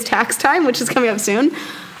it's tax time, which is coming up soon,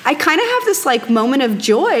 I kind of have this like moment of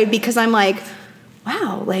joy because I'm like,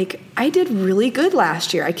 wow, like I did really good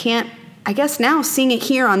last year. I guess now seeing it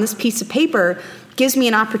here on this piece of paper gives me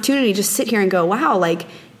an opportunity to just sit here and go, wow, like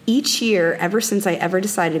each year, ever since I ever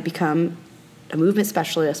decided to become a movement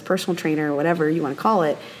specialist, personal trainer, whatever you want to call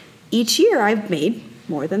it, each year I've made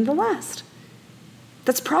more than the last.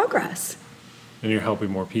 That's progress. And you're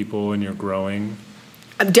helping more people and you're growing.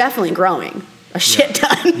 I'm definitely growing. A shit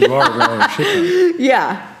ton. You are growing a shit ton.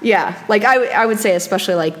 Yeah. Like I would say,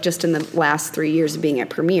 especially like just in the last 3 years of being at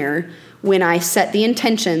Premier, when I set the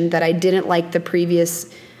intention that I didn't like the previous,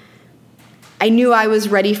 I knew I was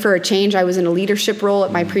ready for a change. I was in a leadership role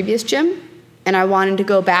at my previous gym, and I wanted to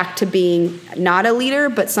go back to being not a leader,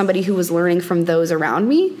 but somebody who was learning from those around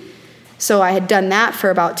me. So I had done that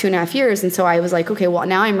for about 2.5 years, and so I was like, okay, well,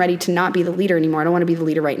 now I'm ready to not be the leader anymore. I don't want to be the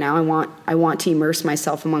leader right now. I want to immerse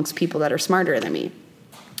myself amongst people that are smarter than me.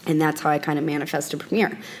 And that's how I kind of manifested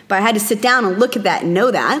Premier. But I had to sit down and look at that and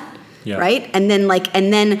know that, right? And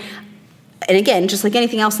then And again, just like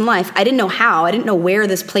anything else in life, I didn't know how. I didn't know where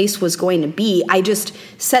this place was going to be. I just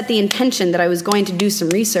set the intention that I was going to do some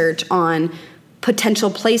research on potential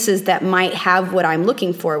places that might have what I'm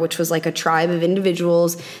looking for, which was like a tribe of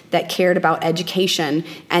individuals that cared about education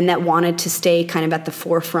and that wanted to stay kind of at the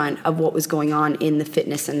forefront of what was going on in the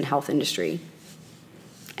fitness and health industry.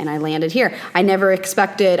 And I landed here. I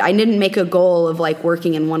didn't make a goal of like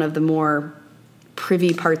working in one of the more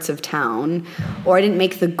privy parts of town, or I didn't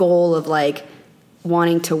make the goal of like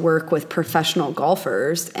wanting to work with professional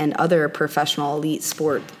golfers and other professional elite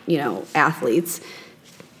sport, athletes.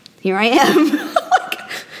 Here I am.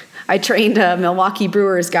 I trained a Milwaukee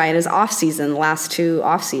Brewers guy in his off season, the last 2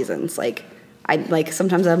 off seasons.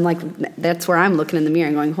 Sometimes I'm like, that's where I'm looking in the mirror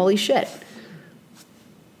and going, holy shit.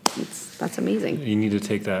 That's amazing. You need to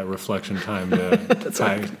take that reflection time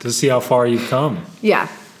to see how far you've come. Yeah.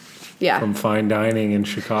 From fine dining in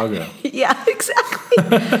Chicago. Yeah,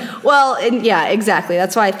 exactly. Well, and yeah, exactly.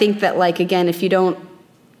 That's why I think that, like, again, if you don't,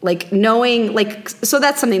 like, knowing, like, so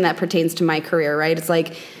that's something that pertains to my career, right? It's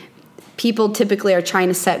like people typically are trying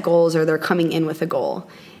to set goals or they're coming in with a goal.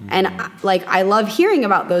 Mm-hmm. And, like, I love hearing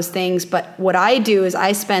about those things, but what I do is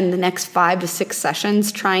I spend the next 5 to 6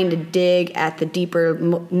 sessions trying to dig at the deeper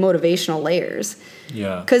motivational layers.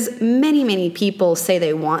 Yeah. Because many, many people say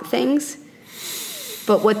they want things,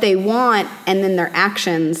 but what they want and then their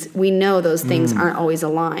actions, we know those things aren't always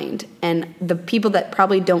aligned. And the people that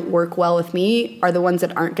probably don't work well with me are the ones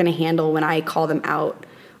that aren't going to handle when I call them out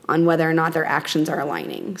on whether or not their actions are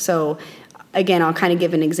aligning. So again, I'll kind of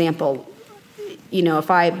give an example. When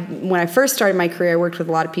I first started my career, I worked with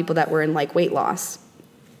a lot of people that were in like weight loss.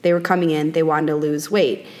 They were coming in, they wanted to lose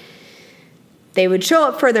weight. They would show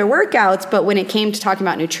up for their workouts, but when it came to talking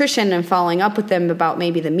about nutrition and following up with them about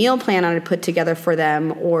maybe the meal plan I had put together for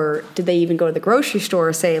them, or did they even go to the grocery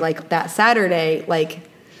store, say, like that Saturday, like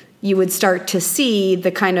you would start to see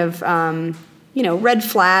the kind of, red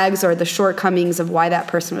flags or the shortcomings of why that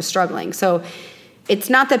person was struggling. So it's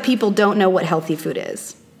not that people don't know what healthy food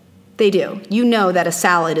is. They do. You know that a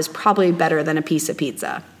salad is probably better than a piece of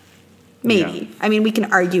pizza. Maybe. Yeah. I mean, we can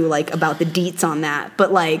argue like about the deets on that,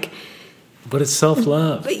 but like... But it's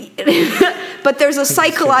self-love. But there's a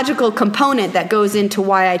psychological component that goes into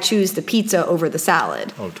why I choose the pizza over the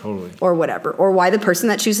salad. Oh, totally. Or whatever. Or why the person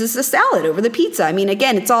that chooses the salad over the pizza. I mean,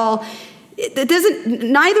 again, it's all...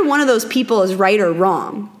 neither one of those people is right or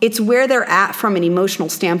wrong. It's where they're at from an emotional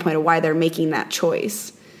standpoint of why they're making that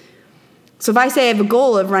choice. So if I say I have a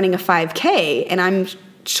goal of running a 5K and I'm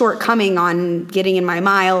shortcoming on getting in my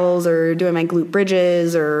miles or doing my glute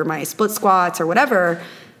bridges or my split squats or whatever...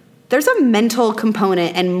 There's a mental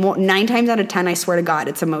component, and 9 times out of 10, I swear to God,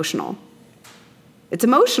 it's emotional. It's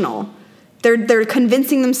emotional. They're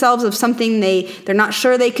convincing themselves of something they're not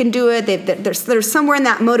sure they can do it. They're somewhere in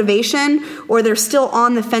that motivation, or they're still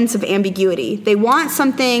on the fence of ambiguity. They want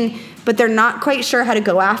something, but they're not quite sure how to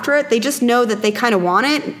go after it. They just know that they kind of want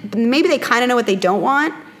it. Maybe they kind of know what they don't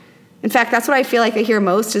want. In fact, that's what I feel like I hear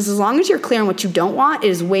most is as long as you're clear on what you don't want, it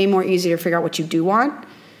is way more easier to figure out what you do want.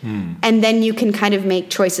 And then you can kind of make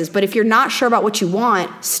choices. But if you're not sure about what you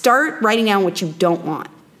want, start writing down what you don't want.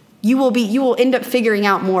 You will end up figuring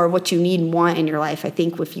out more of what you need and want in your life, I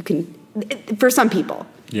think, if you can, for some people.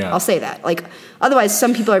 Yeah. I'll say that. Like, otherwise,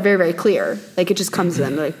 some people are very, very clear. Like, it just comes to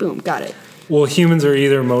them. They're like, boom, got it. Well, humans are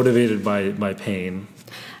either motivated by pain.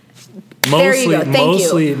 There you go.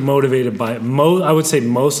 Mostly motivated by, I would say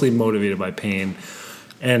mostly motivated by pain,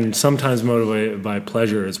 and sometimes motivated by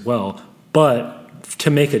pleasure as well. But to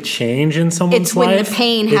make a change in someone's life, it's when the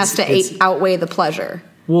pain has to outweigh the pleasure.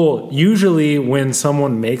 Well, usually when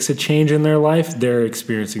someone makes a change in their life, they're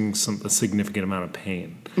experiencing a significant amount of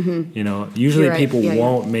pain. Mm-hmm. Usually right. People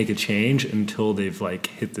won't make a change until they've like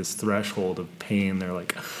hit this threshold of pain. They're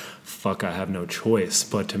like, fuck, I have no choice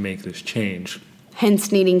but to make this change.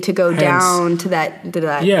 Hence needing to go down to that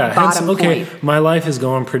bottom point. My life is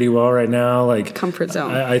going pretty well right now. Like comfort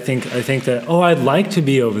zone. I think that, I'd like to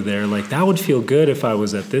be over there. Like that would feel good if I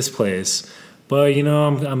was at this place. But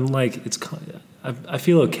I'm like, I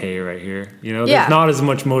feel okay right here. There's not as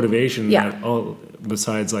much motivation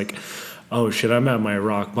besides like, oh shit, I'm at my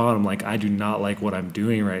rock bottom. Like I do not like what I'm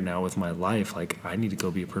doing right now with my life. Like I need to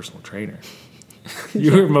go be a personal trainer.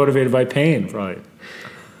 You were motivated by pain, probably.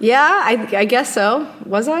 Yeah, I guess so.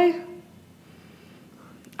 Was I?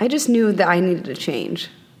 I just knew that I needed to change.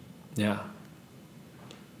 Yeah.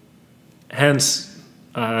 Hence,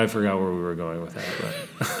 I forgot where we were going with that.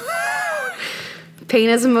 But. Pain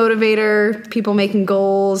as a motivator, people making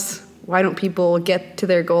goals. Why don't people get to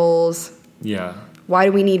their goals? Yeah. Why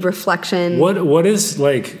do we need reflection? What is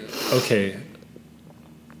like, okay.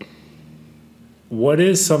 What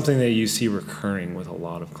is something that you see recurring with a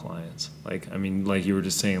lot of clients? Like, I mean, like you were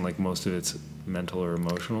just saying, like most of it's mental or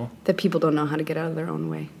emotional. That people don't know how to get out of their own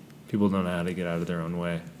way. People don't know how to get out of their own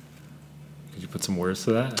way. Could you put some words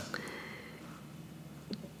to that?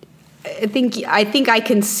 I think I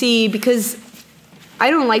can see, because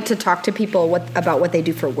I don't like to talk to people about what they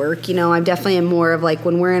do for work. You know, I definitely am more of like,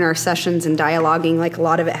 when we're in our sessions and dialoguing, like a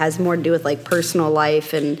lot of it has more to do with like personal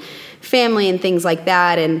life and family and things like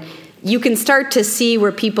that. And you can start to see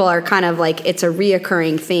where people are kind of like, it's a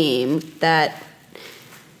reoccurring theme that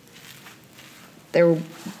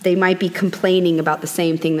they might be complaining about the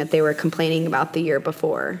same thing that they were complaining about the year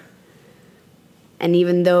before. And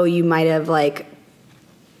even though you might have like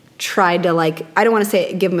tried to like, I don't want to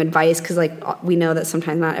say give them advice, because like we know that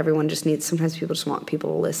sometimes not everyone just needs, sometimes people just want people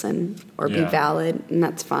to listen or be valid, and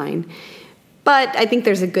that's fine. But I think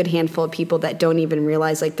there's a good handful of people that don't even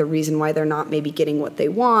realize like the reason why they're not maybe getting what they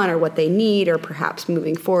want or what they need, or perhaps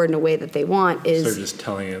moving forward in a way that they want, is they're just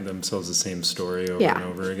telling themselves the same story over and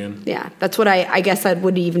over again. Yeah, that's what I guess that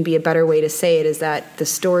would even be a better way to say it, is that the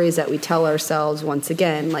stories that we tell ourselves, once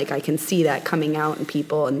again, like I can see that coming out in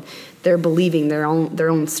people, and they're believing their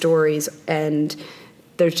own stories. And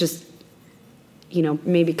there's just, you know,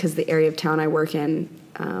 maybe because the area of town I work in,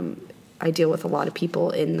 I deal with a lot of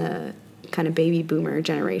people in the kind of baby boomer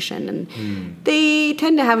generation, and they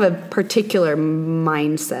tend to have a particular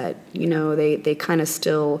mindset. You know, they kind of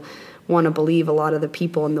still want to believe a lot of the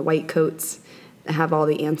people in the white coats have all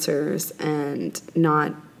the answers, and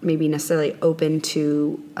not maybe necessarily open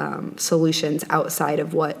to solutions outside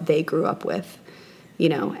of what they grew up with. You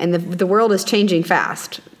know, and the world is changing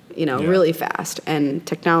fast, you know, really fast, and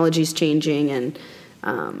technology's changing, and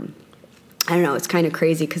I don't know, it's kind of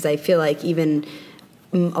crazy, because I feel like even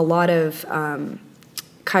a lot of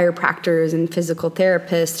chiropractors and physical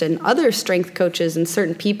therapists and other strength coaches and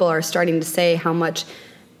certain people are starting to say how much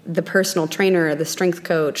the personal trainer or the strength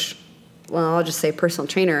coach, well, I'll just say personal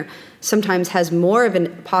trainer, sometimes has more of a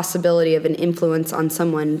possibility of an influence on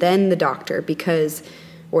someone than the doctor, because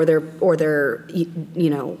or their you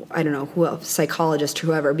know, I don't know who else, psychologist,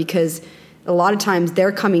 whoever, because a lot of times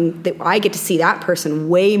I get to see that person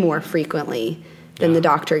way more frequently than the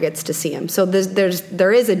doctor gets to see him. So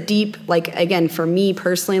there is a deep, like, again, for me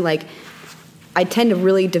personally, like I tend to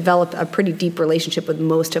really develop a pretty deep relationship with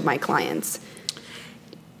most of my clients.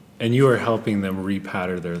 And you are helping them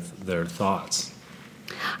repattern their thoughts.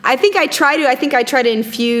 I think I try to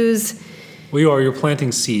infuse. Well, you're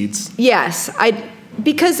planting seeds. Yes,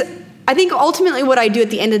 because I think ultimately what I do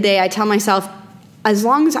at the end of the day, I tell myself, as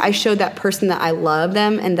long as I show that person that I love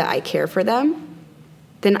them and that I care for them,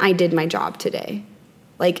 then I did my job today.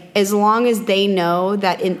 Like, as long as they know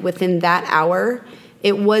that within that hour,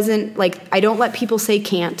 it wasn't like, I don't let people say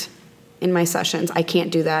can't in my sessions. I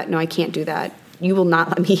can't do that. No, I can't do that. You will not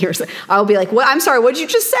let me hear. I'll be like, what? I'm sorry. What did you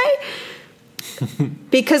just say?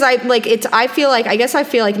 Because I feel like,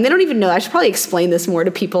 and they don't even know. I should probably explain this more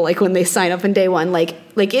to people, like when they sign up on day one, like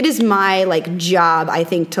it is my like job, I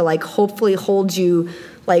think, to like hopefully hold you,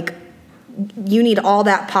 like you need all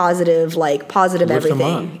that positive lift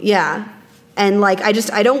everything. Yeah. And like,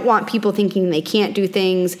 I don't want people thinking they can't do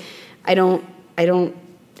things. I don't,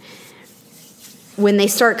 when they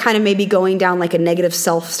start kind of maybe going down like a negative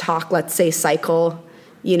self-talk, let's say cycle,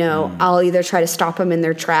 you know, I'll either try to stop them in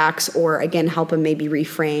their tracks, or again, help them maybe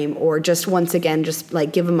reframe, or just once again, just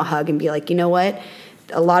like give them a hug and be like, you know what?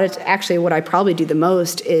 Actually what I probably do the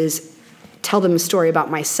most is tell them a story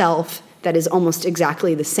about myself that is almost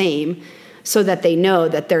exactly the same, so that they know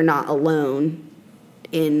that they're not alone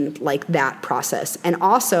in like that process. And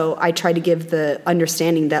also I try to give the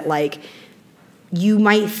understanding that like, you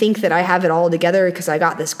might think that I have it all together because I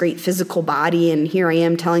got this great physical body and here I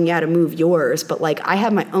am telling you how to move yours. But like, I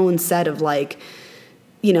have my own set of like,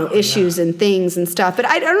 you know, issues and things and stuff. But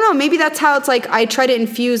I don't know, maybe that's how it's like, I try to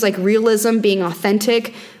infuse like realism, being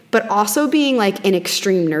authentic, but also being like an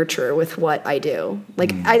extreme nurturer with what I do.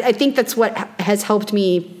 Like, I think that's what has helped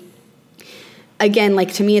me. Again,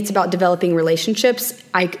 like to me, it's about developing relationships.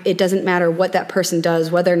 It doesn't matter what that person does,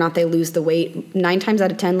 whether or not they lose the weight. 9 times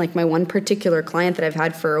out of 10, like my one particular client that I've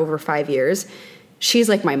had for over 5 years, she's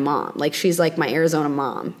like my mom. Like she's like my Arizona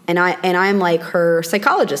mom, and I'm like her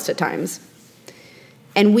psychologist at times.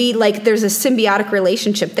 And we like, there's a symbiotic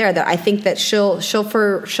relationship there that I think that she'll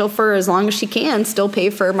for as long as she can still pay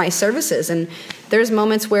for my services. And there's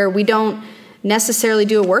moments where we don't necessarily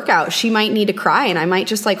do a workout. She might need to cry and I might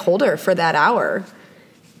just like hold her for that hour.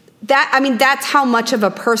 That's how much of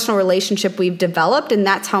a personal relationship we've developed. And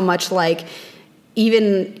that's how much like,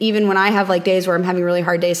 even when I have like days where I'm having really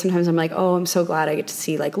hard days, sometimes I'm like, oh, I'm so glad I get to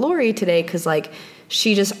see like Lori today. 'Cause like,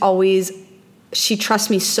 she just always she trusts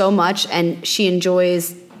me so much, and she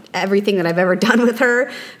enjoys everything that I've ever done with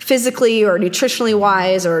her, physically or nutritionally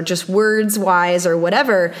wise or just words wise or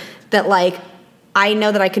whatever, that like I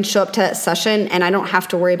know that I can show up to that session and I don't have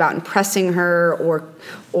to worry about impressing her or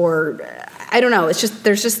I don't know. It's just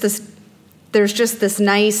there's just this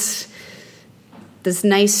nice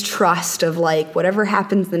trust of like whatever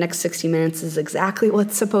happens the next 60 minutes is exactly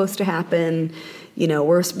what's supposed to happen. You know,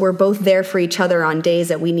 we're both there for each other on days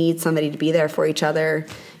that we need somebody to be there for each other,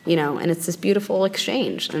 you know, and it's this beautiful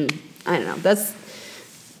exchange. And I don't know,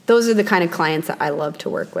 those are the kind of clients that I love to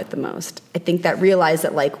work with the most. I think that realize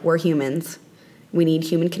that like we're humans. We need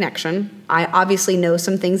human connection. I obviously know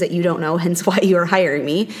some things that you don't know, hence why you are hiring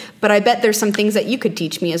me, but I bet there's some things that you could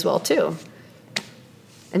teach me as well too.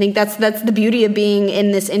 I think that's the beauty of being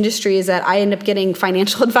in this industry, is that I end up getting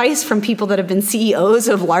financial advice from people that have been CEOs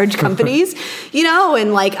of large companies, you know,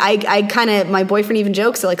 and like I kind of, my boyfriend even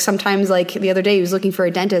jokes that like sometimes, like the other day he was looking for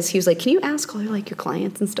a dentist. He was like, can you ask all like your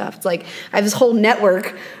clients and stuff? It's like I have this whole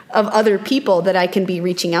network of other people that I can be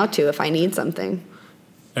reaching out to if I need something.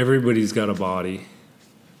 Everybody's got a body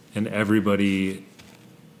and everybody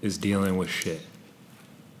is dealing with shit.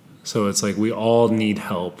 So it's like we all need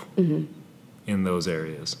help. Mm-hmm. In those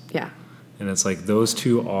areas. Yeah. And it's like those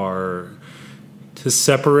two are, to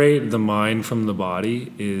separate the mind from the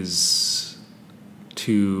body is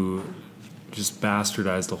to just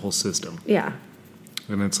bastardize the whole system. Yeah.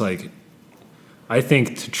 And it's like, I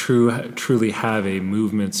think to truly have a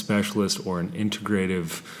movement specialist or an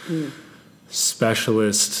integrative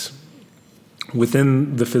specialist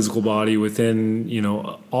within the physical body, within, you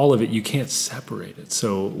know, all of it, you can't separate it.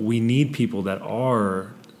 So we need people that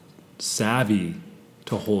are savvy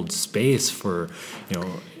to hold space for, you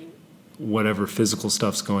know, whatever physical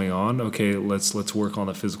stuff's going on. Okay, let's work on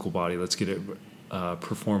the physical body. Let's get it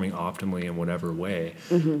performing optimally in whatever way.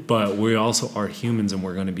 Mm-hmm. But we also are humans, and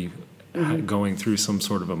we're going to be going through some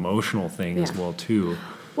sort of emotional thing as well too.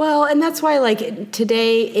 Well, and that's why, like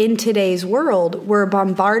in today's world, we're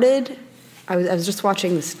bombarded. I was just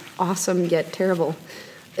watching this awesome yet terrible.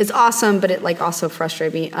 It's awesome, but it like also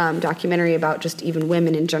frustrated me. Documentary about just even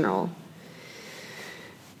women in general.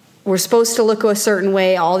 We're supposed to look a certain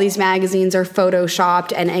way. All these magazines are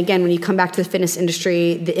photoshopped. And again, when you come back to the fitness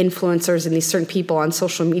industry, the influencers and these certain people on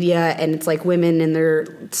social media, and it's like women in their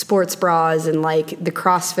sports bras and like the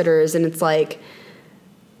CrossFitters, and it's like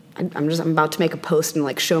I'm about to make a post and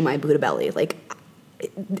like show my Buddha belly. Like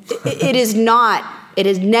it is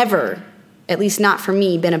never, at least not for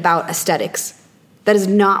me, been about aesthetics. That is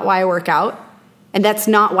not why I work out, and that's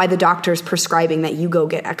not why the doctor's prescribing that you go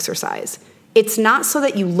get exercise. It's not so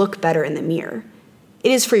that you look better in the mirror.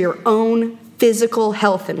 It is for your own physical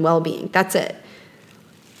health and well-being. That's it.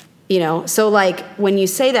 You know, so like when you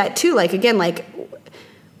say that too, like again, like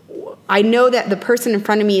I know that the person in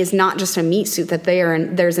front of me is not just a meat suit, that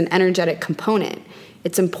there's an energetic component.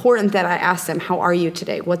 It's important that I ask them, how are you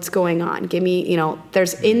today? What's going on? Give me, you know,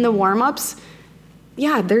 there's in the warm-ups,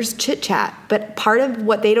 yeah, there's chit chat, but part of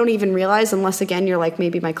what they don't even realize, unless again you're like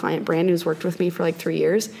maybe my client Brandon, who's worked with me for like 3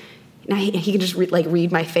 years, and he can just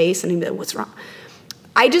read my face and he'd be like, "What's wrong?"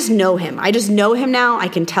 I just know him. I just know him now. I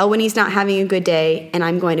can tell when he's not having a good day, and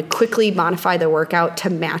I'm going to quickly modify the workout to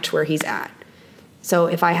match where he's at. So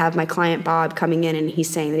if I have my client Bob coming in and he's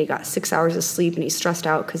saying that he got 6 hours of sleep and he's stressed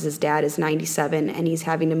out because his dad is 97 and he's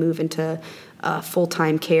having to move into a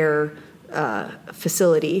full-time care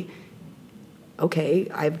facility. Okay,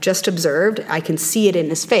 I've just observed, I can see it in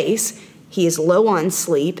his face. He is low on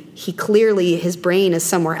sleep. His brain is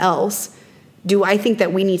somewhere else. Do I think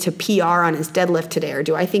that we need to PR on his deadlift today, or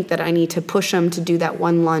do I think that I need to push him to do that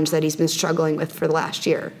one lunge that he's been struggling with for the last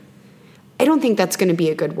year? I don't think that's going to be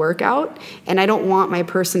a good workout, and I don't want my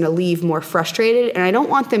person to leave more frustrated, and I don't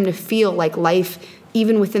want them to feel like life,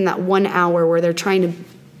 even within that 1 hour where they're trying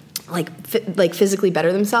to like physically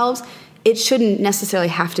better themselves, it shouldn't necessarily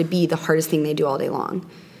have to be the hardest thing they do all day long.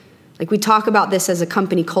 Like we talk about this as a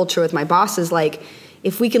company culture with my bosses, like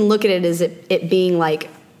if we can look at it as it being like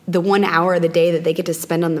the 1 hour of the day that they get to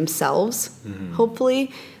spend on themselves,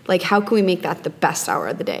 hopefully, like how can we make that the best hour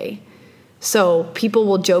of the day? So people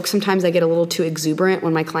will joke sometimes I get a little too exuberant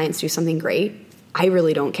when my clients do something great. I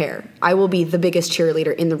really don't care. I will be the biggest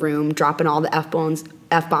cheerleader in the room, dropping all the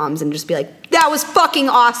F-bombs and just be like, that was fucking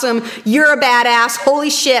awesome. You're a badass. Holy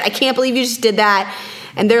shit. I can't believe you just did that.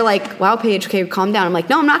 And they're like, wow, Paige, okay, calm down. I'm like,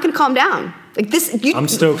 no, I'm not going to calm down. Like this, I'm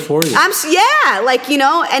stoked for you. Like, you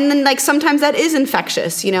know, and then like sometimes that is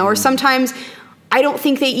infectious, you know, or sometimes I don't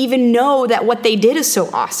think they even know that what they did is so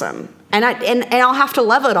awesome. And I'll have to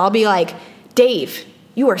level it. I'll be like, Dave,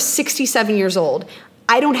 you are 67 years old.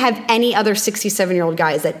 I don't have any other 67-year-old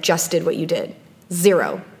guys that just did what you did.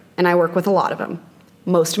 Zero. And I work with a lot of them.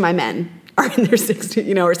 Most of my men are in their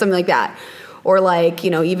 60s, or something like that. Or like,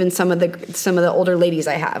 even some of the older ladies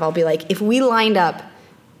I have, I'll be like, if we lined up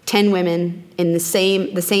 10 women in the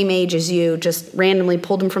same age as you, just randomly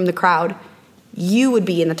pulled them from the crowd, you would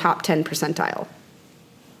be in the top 10 percentile.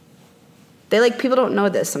 People don't know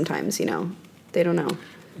this sometimes, they don't know.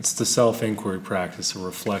 It's the self-inquiry practice, a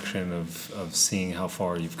reflection of seeing how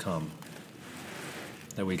far you've come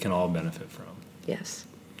that we can all benefit from. Yes.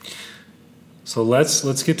 So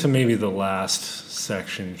let's get to maybe the last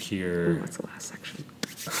section here. What's the last section?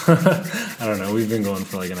 I don't know. We've been going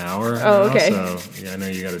for like an hour. Oh, okay. So yeah, I know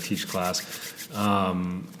you got to teach class.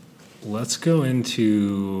 Let's go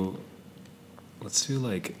into. Let's do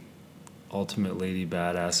like Ultimate Lady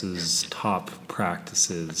Badass's top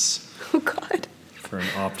practices. Oh God. For an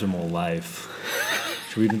optimal life.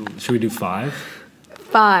 Should we do 5?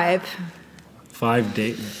 5. 5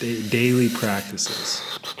 daily practices.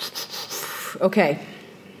 Okay.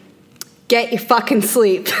 Get your fucking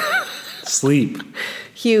sleep. Sleep.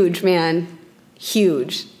 Huge, man.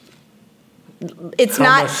 Huge. It's How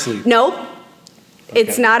not. Much sleep? Nope. Okay.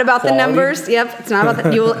 It's not about Quality? the numbers. Yep. It's not about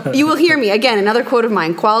that. You will hear me again. Another quote of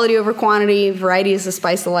mine: "Quality over quantity. Variety is the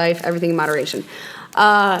spice of life. Everything in moderation."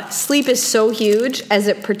 Sleep is so huge as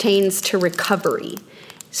it pertains to recovery.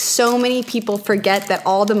 So many people forget that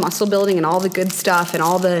all the muscle building and all the good stuff and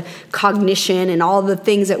all the cognition and all the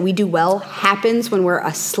things that we do well happens when we're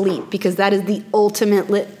asleep, because that is the ultimate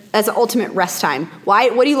rest time. Why?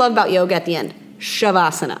 What do you love about yoga at the end?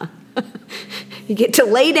 Shavasana. You get to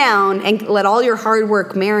lay down and let all your hard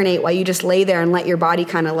work marinate while you just lay there and let your body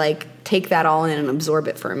kind of like take that all in and absorb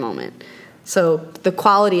it for a moment. So the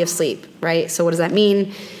quality of sleep, right? So what does that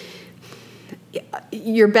mean?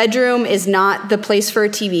 Your bedroom is not the place for a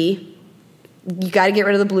TV. You got to get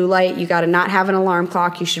rid of the blue light. You got to not have an alarm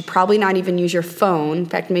clock. You should probably not even use your phone. In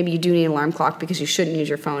fact, maybe you do need an alarm clock, because you shouldn't use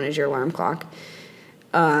your phone as your alarm clock.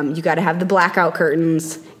 You got to have the blackout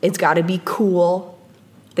curtains. It's got to be cool.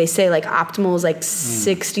 They say like optimal is like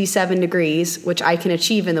 67 degrees, which I can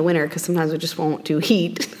achieve in the winter because sometimes we just won't do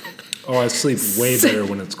heat. Oh, I sleep way better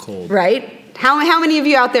when it's cold. Right? How many of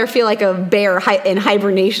you out there feel like a bear in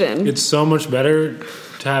hibernation? It's so much better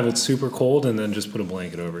to have it super cold and then just put a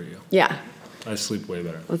blanket over you. Yeah. I sleep way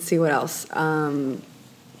better. Let's see what else.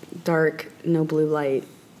 Dark, no blue light,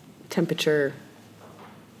 temperature.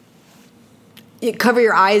 You cover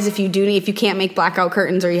your eyes if you can't make blackout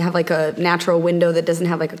curtains, or you have like a natural window that doesn't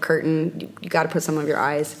have like a curtain. You got to put some of your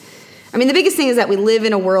eyes. I mean, the biggest thing is that we live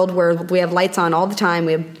in a world where we have lights on all the time.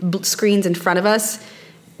 We have screens in front of us.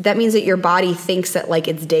 That means that your body thinks that like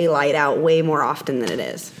it's daylight out way more often than it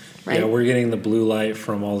is, right? Yeah, we're getting the blue light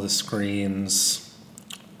from all the screens,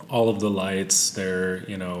 all of the lights. They're,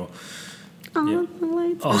 All of the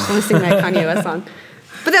lights. I just want to sing that Kanye West song.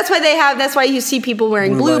 But that's why you see people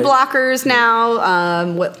wearing blue blockers now.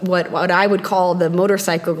 What I would call the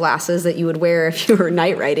motorcycle glasses that you would wear if you were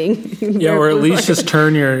night riding. Yeah, or at least just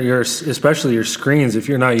turn your especially your screens. If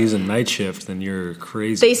you're not using night shift, then you're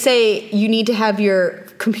crazy. They say you need to have your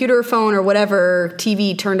computer, phone, or whatever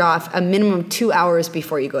TV turned off a minimum 2 hours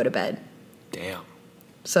before you go to bed. Damn.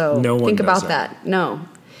 So no one think about that. No.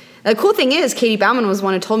 The cool thing is, Katie Bauman was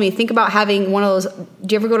one who told me, think about having one of those.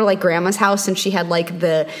 Do you ever go to like grandma's house and she had like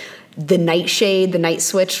the nightshade, the night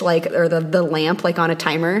switch, like, or the lamp like on a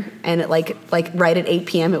timer, and it like right at 8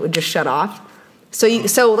 p.m. it would just shut off. So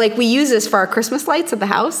like we use this for our Christmas lights at the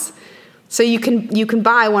house. So you can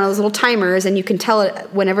buy one of those little timers, and you can tell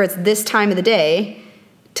it whenever it's this time of the day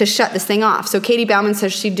to shut this thing off. So Katie Bauman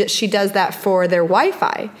says she does that for their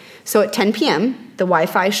Wi-Fi. So at 10 p.m., the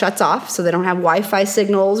Wi-Fi shuts off, so they don't have Wi-Fi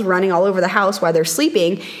signals running all over the house while they're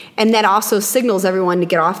sleeping. And that also signals everyone to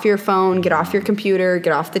get off your phone, get off your computer,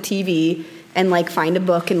 get off the TV, and like find a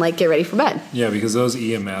book and like get ready for bed. Yeah, because those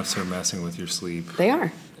EMFs are messing with your sleep. They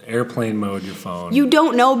are. Airplane mode, your phone. You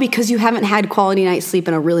don't know because you haven't had quality night sleep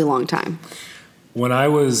in a really long time. When I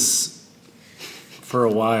was, for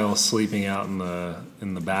a while, sleeping out in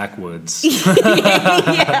the backwoods. Yes.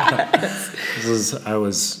 I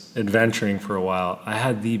was adventuring for a while. I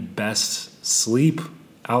had the best sleep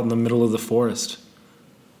out in the middle of the forest.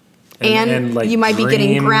 And like you might be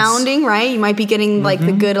getting grounding, right? You might be getting like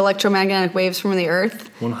the good electromagnetic waves from the earth.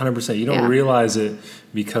 100%. You don't realize it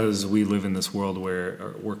because we live in this world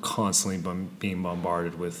where we're constantly being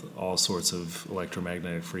bombarded with all sorts of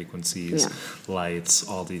electromagnetic frequencies, lights,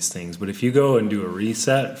 all these things. But if you go and do a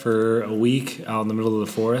reset for a week out in the middle of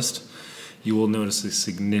the forest, you will notice a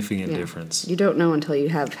significant difference. You don't know until you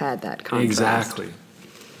have had that contrast. Exactly.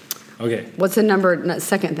 Okay. What's the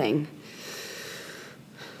second thing?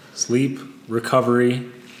 Sleep, recovery.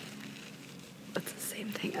 That's the same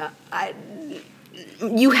thing.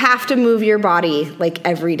 You have to move your body like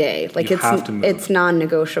every day. Like it's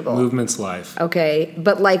non-negotiable. Movement's life. Okay,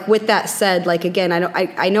 but like with that said, like again,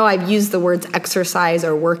 I know I've used the words exercise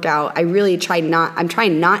or workout. I'm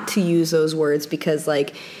trying not to use those words because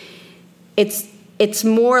like it's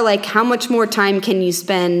more like how much more time can you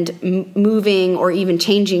spend moving or even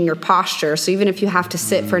changing your posture. So even if you have to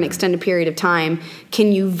sit for an extended period of time,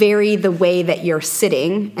 can you vary the way that you're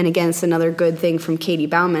sitting? And again, it's another good thing from Katie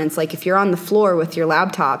Bauman. It's like if you're on the floor with your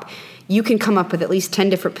laptop, you can come up with at least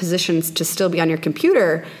 10 different positions to still be on your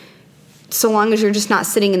computer, so long as you're just not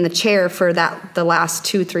sitting in the chair for the last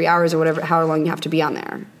 2-3 hours or whatever, however long you have to be on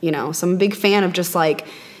there. So I'm a big fan of just like,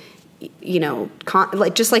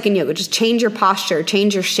 just like in yoga, just change your posture,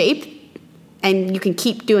 change your shape, and you can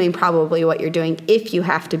keep doing probably what you're doing if you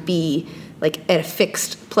have to be like at a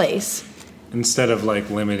fixed place. Instead of like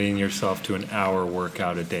limiting yourself to an hour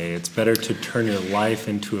workout a day, it's better to turn your life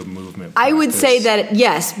into a movement practice. I would say that,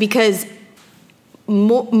 yes, because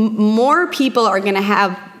more people are going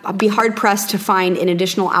to be hard-pressed to find an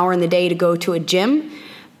additional hour in the day to go to a gym,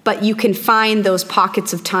 but you can find those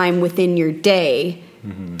pockets of time within your day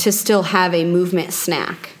to still have a movement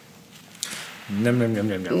snack. Nom, nom, nom,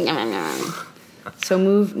 nom, nom. Nom, nom, nom. So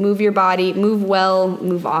move your body, move well,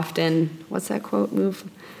 move often. What's that quote? Move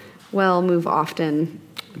well, move often.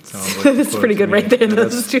 It sounds like that's pretty good right there. Yeah, we'll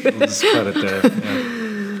just cut it there.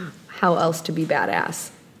 Yeah. How else to be badass?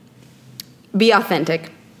 Be authentic.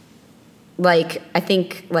 Like, I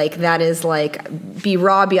think like that is like be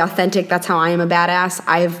raw, be authentic. That's how I am a badass.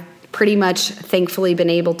 I've pretty much thankfully been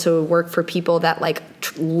able to work for people that like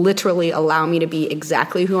literally allow me to be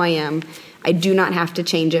exactly who I am. I do not have to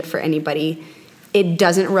change it for anybody. It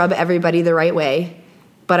doesn't rub everybody the right way,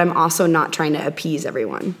 but I'm also not trying to appease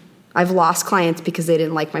everyone. I've lost clients because they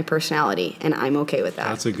didn't like my personality, and I'm okay with that.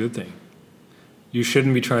 That's a good thing. You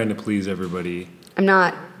shouldn't be trying to please everybody. I'm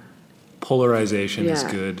not. Polarization is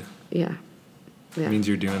good. Yeah. It means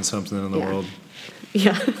you're doing something in the world.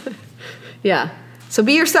 Yeah. Yeah. So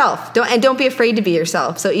be yourself. Don't be afraid to be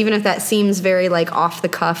yourself. So even if that seems very like off the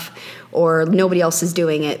cuff or nobody else is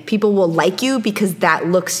doing it, people will like you because that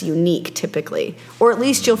looks unique typically. Or at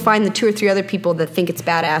least you'll find the 2 or 3 other people that think it's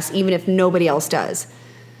badass even if nobody else does.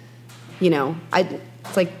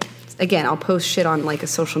 It's like, again, I'll post shit on like a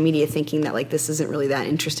social media thinking that like this isn't really that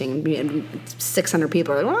interesting. And 600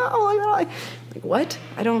 people are like, oh my God. Like, what?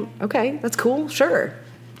 Okay, that's cool. Sure.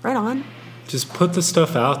 Right on. Just put the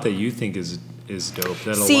stuff out that you think is dope,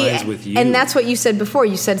 that aligns with you. And that's what you said before.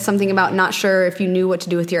 You said something about not sure if you knew what to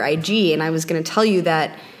do with your IG, and I was going to tell you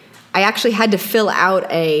that I actually had to fill out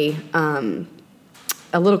a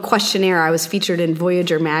little questionnaire. I was featured in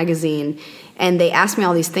Voyager magazine, and they asked me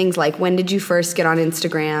all these things like, when did you first get on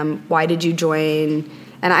Instagram? Why did you join?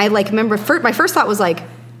 And I like remember my first thought was like,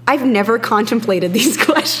 I've never contemplated these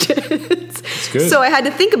questions. That's good. So I had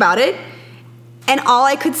to think about it, and all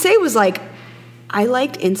I could say was like, I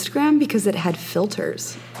liked Instagram because it had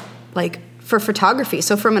filters, like for photography.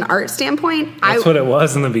 So from an art standpoint, that's what it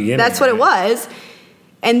was in the beginning. That's what it was.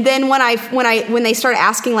 And then when they started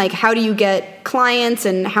asking like, how do you get clients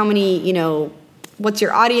and how many, what's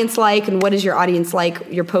your audience like and what is your audience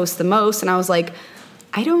like your post the most? And I was like,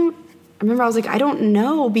 I don't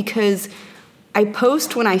know, because I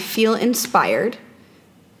post when I feel inspired.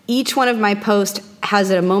 Each one of my posts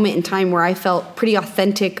has a moment in time where I felt pretty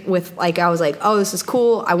authentic with like, I was like, oh, this is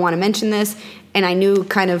cool. I want to mention this. And I knew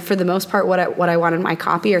kind of for the most part what I wanted my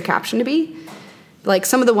copy or caption to be. Like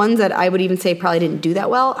some of the ones that I would even say probably didn't do that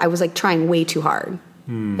well, I was like trying way too hard.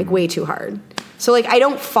 Like way too hard. So like I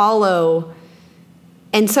don't follow,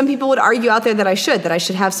 and some people would argue out there that I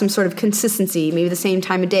should have some sort of consistency, maybe the same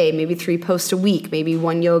time of day, maybe 3 posts a week, maybe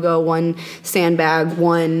 1 yoga, 1 sandbag,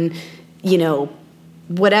 1,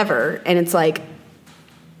 whatever. And it's like,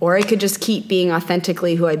 or I could just keep being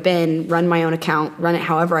authentically who I've been, run my own account, run it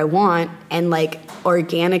however I want, and like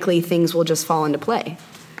organically things will just fall into play.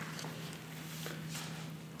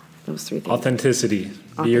 Those 3 things. Authenticity.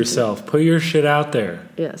 Be yourself. Put your shit out there.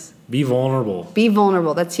 Yes. Be vulnerable. Be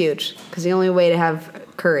vulnerable. That's huge. Because the only way to have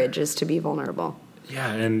courage is to be vulnerable.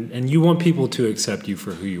 Yeah, and you want people to accept you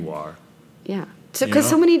for who you are. Yeah. Because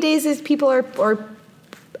so many days is people are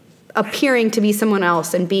appearing to be someone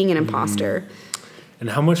else and being an imposter. And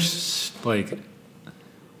how much, like,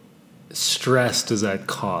 stress does that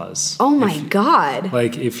cause? Oh, my God.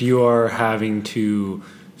 Like, if you are having to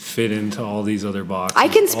fit into all these other boxes. I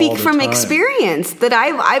can speak from experience that I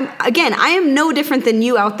am no different than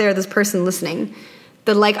you out there, this person listening.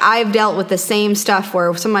 That, like, I've dealt with the same stuff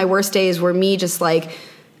where some of my worst days were me just, like,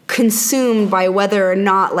 consumed by whether or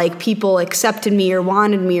not like people accepted me or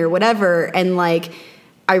wanted me or whatever. And like,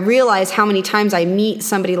 I realized how many times I meet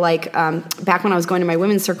somebody like, back when I was going to my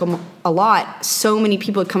women's circle a lot, so many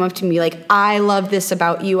people would come up to me like, I love this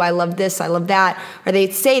about you. I love this. I love that. Or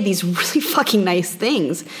they'd say these really fucking nice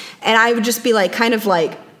things. And I would just be like, kind of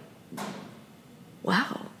like,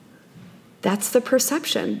 wow, that's the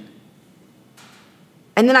perception.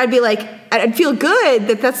 And then I'd be like, I'd feel good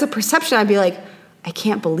that that's the perception. I'd be like, I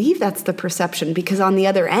can't believe that's the perception, because on the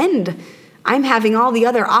other end, I'm having all the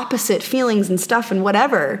other opposite feelings and stuff and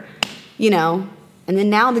whatever, you know. And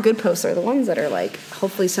then now the good posts are the ones that are like,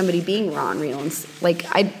 hopefully somebody being raw and real. And like,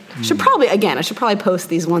 I should probably post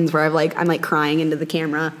these ones where I'm like crying into the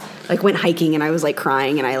camera. Like went hiking and I was like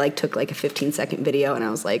crying, and I like took like a 15-second video, and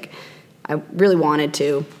I was like, I really wanted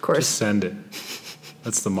to, of course. Just send it.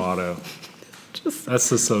 That's the motto. That's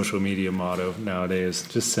the social media motto nowadays.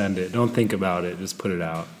 Just send it. Don't think about it. Just put it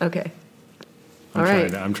out. Okay.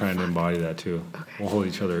 I'm trying to embody that too. Okay. We'll hold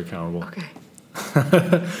each other accountable.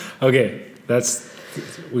 Okay. Okay.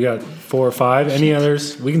 We got 4 or 5. Any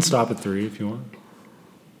others? We can stop at 3 if you want.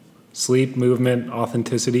 Sleep, movement,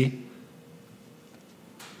 authenticity.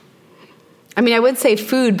 I mean, I would say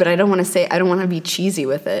food, but I don't want to be cheesy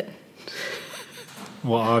with it.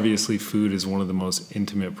 Well, obviously, food is one of the most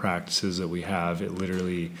intimate practices that we have. It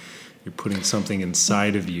literally, you're putting something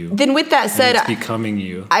inside of you. Then with that said, it's becoming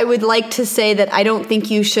you. I would like to say that I don't think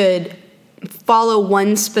you should follow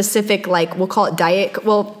one specific, like, we'll call it diet.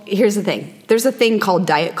 Well, here's the thing. There's a thing called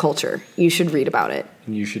diet culture. You should read about it.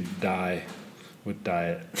 And you should die with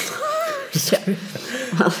diet.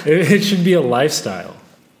 Well, it should be a lifestyle.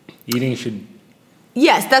 Eating should...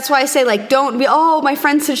 Yes, that's why I say, like, don't be, oh, my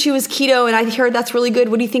friend said she was keto and I heard that's really good.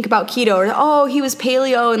 What do you think about keto? Or, oh, he was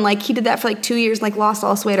paleo and, like, he did that for, like, 2 years and, like, lost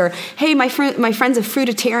all this weight. Or, hey, my friend's a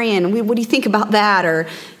fruitarian. What do you think about that? Or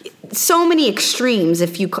so many extremes,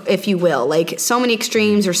 if you will. Like, so many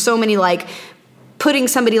extremes, or so many, like, putting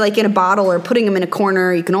somebody, like, in a bottle or putting them in a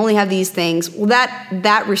corner. You can only have these things. Well,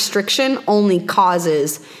 that restriction only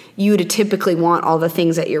causes you to typically want all the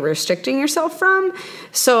things that you're restricting yourself from.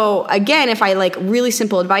 So again, if I like really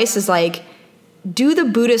simple advice is like, do the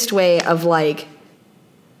Buddhist way of like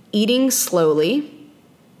eating slowly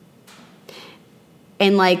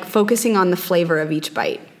and like focusing on the flavor of each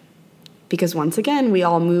bite. Because once again, we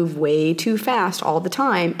all move way too fast all the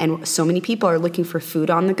time. And so many people are looking for food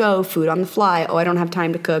on the go, food on the fly. Oh, I don't have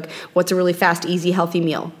time to cook. What's a really fast, easy, healthy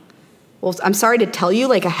meal? Well, I'm sorry to tell you,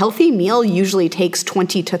 like a healthy meal usually takes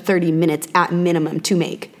 20 to 30 minutes at minimum to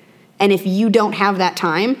make. And if you don't have that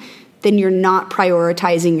time, then you're not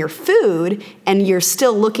prioritizing your food and you're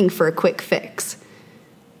still looking for a quick fix.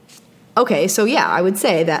 Okay, so yeah, I would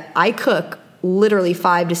say that I cook literally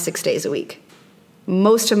 5 to 6 days a week.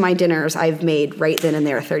 Most of my dinners I've made right then and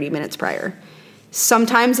there 30 minutes prior.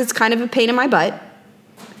 Sometimes it's kind of a pain in my butt,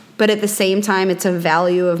 but at the same time, it's a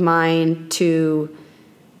value of mine to...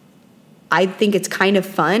 I think it's kind of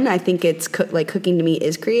fun. I think it's like cooking to me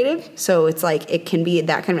is creative. So it's like it can be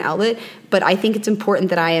that kind of outlet. But I think it's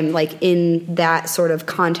important that I am like in that sort of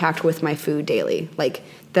contact with my food daily. Like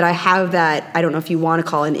that I have that, I don't know if you want to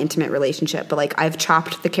call it an intimate relationship, but like I've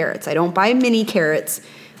chopped the carrots. I don't buy mini carrots.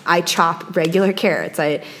 I chop regular carrots.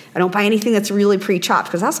 I don't buy anything that's really pre-chopped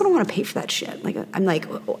because I also don't want to pay for that shit. Like I'm like,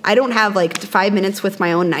 I don't have like 5 minutes with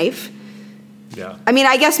my own knife. Yeah. I mean,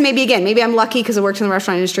 I guess maybe I'm lucky because I worked in the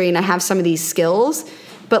restaurant industry and I have some of these skills.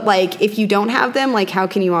 But like, if you don't have them, like, how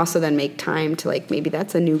can you also then make time to like, maybe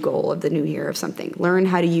that's a new goal of the new year of something. Learn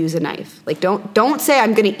how to use a knife. Like, don't say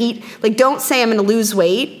I'm going to eat. Like, don't say I'm going to lose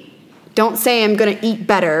weight. Don't say I'm going to eat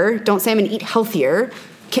better. Don't say I'm going to eat healthier.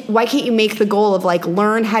 Why can't you make the goal of like,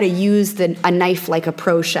 learn how to use a knife like a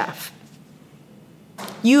pro chef?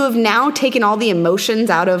 You have now taken all the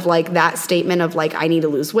emotions out of like that statement of like, I need to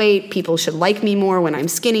lose weight. People should like me more when I'm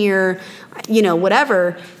skinnier, you know,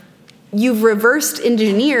 whatever. You've reversed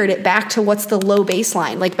engineered it back to what's the low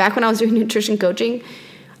baseline. Like back when I was doing nutrition coaching,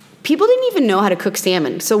 people didn't even know how to cook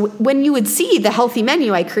salmon. So when you would see the healthy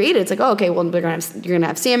menu I created, it's like, oh, okay, well, you're going to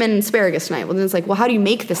have salmon and asparagus tonight. Well, then it's like, well, how do you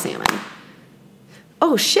make the salmon?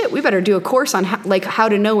 Oh shit, we better do a course on how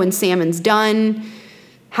to know when salmon's done,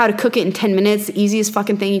 how to cook it in 10 minutes, the easiest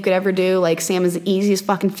fucking thing you could ever do. Like, salmon's the easiest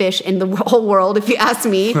fucking fish in the whole world, if you ask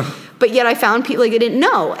me. But yet I found people, like, they didn't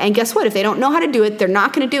know. And guess what? If they don't know how to do it, they're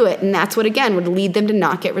not going to do it. And that's what, again, would lead them to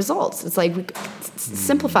not get results. It's like,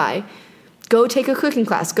 simplify. Go take a cooking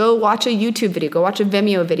class. Go watch a YouTube video. Go watch a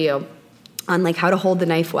Vimeo video on, like, how to hold the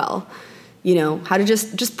knife well. You know, how to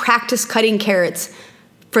just practice cutting carrots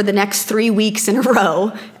for the next 3 weeks in a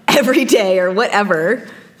row, every day or whatever.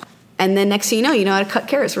 And then next thing you know how to cut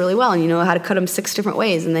carrots really well, and you know how to cut them 6 different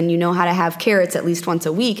ways, and then you know how to have carrots at least once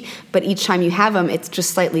a week, but each time you have them, it's just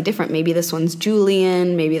slightly different. Maybe this one's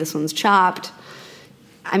julienne, maybe this one's chopped.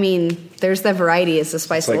 I mean, there's the variety is the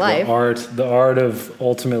spice of life. The art of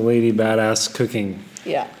ultimate lady badass cooking.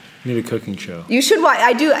 Yeah. Need a cooking show. You should watch.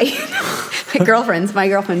 I do. My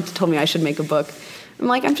girlfriend told me I should make a book. I'm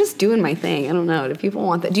like, I'm just doing my thing. I don't know. Do people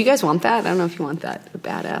want that? Do you guys want that? I don't know if you want that. A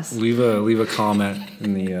badass. Leave a comment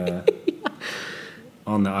in the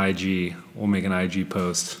on the IG. We'll make an IG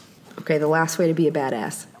post. Okay, the last way to be a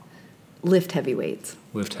badass: lift heavy weights.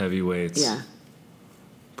 Lift heavy weights. Yeah.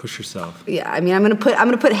 Push yourself. Yeah, I mean, I'm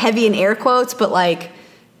gonna put heavy in air quotes, but like,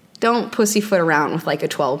 don't pussyfoot around with like a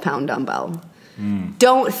 12-pound dumbbell.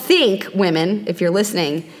 Don't think, women, if you're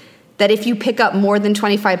listening, that if you pick up more than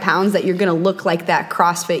 25 pounds that you're going to look like that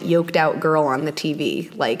CrossFit yoked out girl on the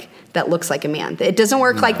TV, like that looks like a man. It doesn't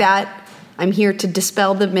work like that. I'm here to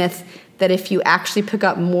dispel the myth that if you actually pick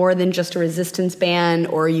up more than just a resistance band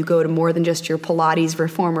or you go to more than just your Pilates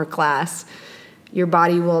reformer class, your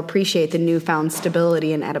body will appreciate the newfound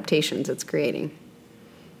stability and adaptations it's creating.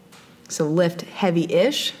 So lift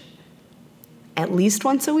heavy-ish at least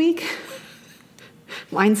once a week.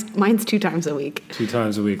 Mine's 2 times a week. 2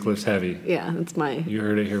 times a week, lift heavy. Yeah, that's my... You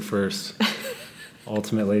heard it here first.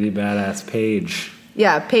 Ultimate Lady Badass Paige.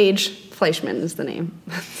 Yeah, Paige Fleischmann is the name.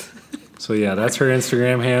 So yeah, that's her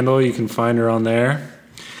Instagram handle. You can find her on there.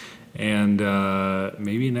 And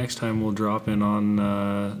maybe next time we'll drop in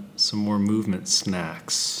on some more movement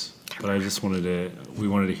snacks. But I just wanted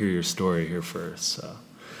to hear your story here first. So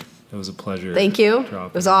it was a pleasure. Thank you.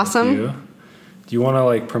 It was awesome. Do you want to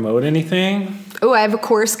like promote anything? Oh, I have a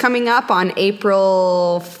course coming up on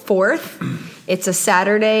April 4th. It's a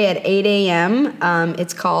Saturday at 8 a.m.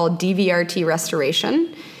 It's called DVRT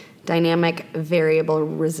Restoration, Dynamic Variable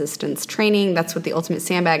Resistance Training. That's with the Ultimate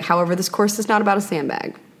Sandbag. However, this course is not about a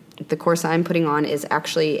sandbag. The course I'm putting on is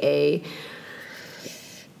actually a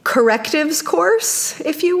correctives course,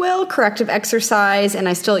 if you will, corrective exercise. And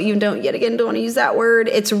I still don't want to use that word.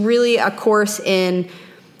 It's really a course in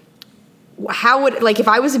if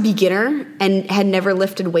I was a beginner and had never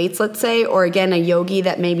lifted weights, let's say, or again, a yogi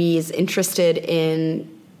that maybe is interested in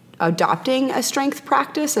adopting a strength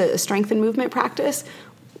practice, a strength and movement practice,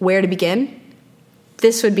 where to begin?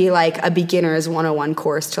 This would be like a beginner's 101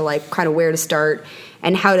 course to like kind of where to start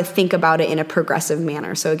and how to think about it in a progressive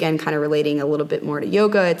manner. So again, kind of relating a little bit more to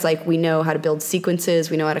yoga. It's like we know how to build sequences.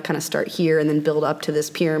 We know how to kind of start here and then build up to this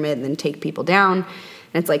pyramid and then take people down.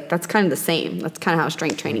 And it's like, that's kind of the same. That's kind of how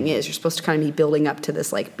strength training is. You're supposed to kind of be building up to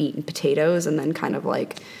this like meat and potatoes and then kind of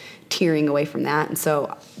like tearing away from that. And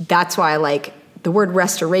so that's why I like the word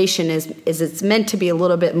restoration is it's meant to be a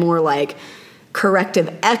little bit more like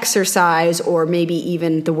corrective exercise or maybe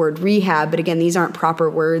even the word rehab. But again, these aren't proper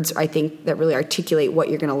words, I think, that really articulate what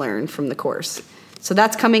you're going to learn from the course. So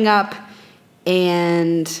that's coming up.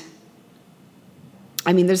 And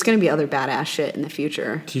I mean, there's going to be other badass shit in the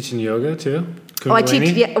future. Teaching yoga too? Oh, I teach.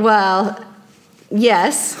 Yeah, well,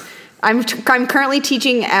 yes. I'm currently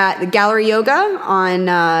teaching at Gallery Yoga on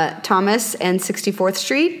Thomas and 64th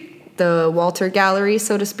Street, the Walter Gallery,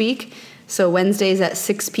 so to speak. So Wednesdays at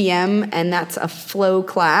 6 p.m. and that's a flow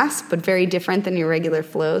class, but very different than your regular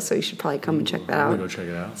flow. So you should probably come and check that out. I'm gonna go check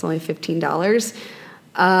it out. It's only $15.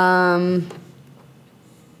 And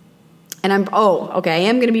I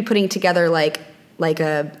am going to be putting together like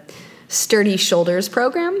a sturdy shoulders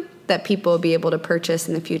program that people will be able to purchase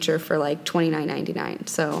in the future for like $29.99.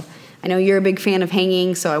 So I know you're a big fan of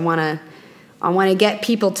hanging, so I want to get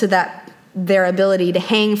people to their ability to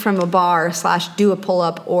hang from a bar / do a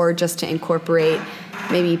pull-up or just to incorporate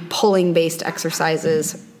maybe pulling-based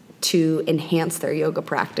exercises to enhance their yoga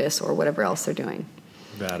practice or whatever else they're doing.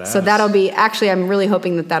 Badass. So that'll be, actually I'm really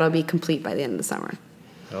hoping that'll be complete by the end of the summer.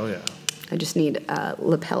 Oh yeah. I just need a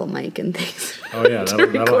lapel mic and things. Oh yeah,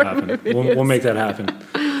 that'll happen. We'll make that happen.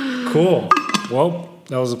 Cool. Well,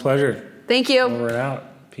 that was a pleasure. Thank you. Over and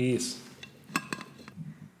out. Peace.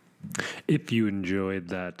 If you enjoyed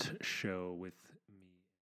that show with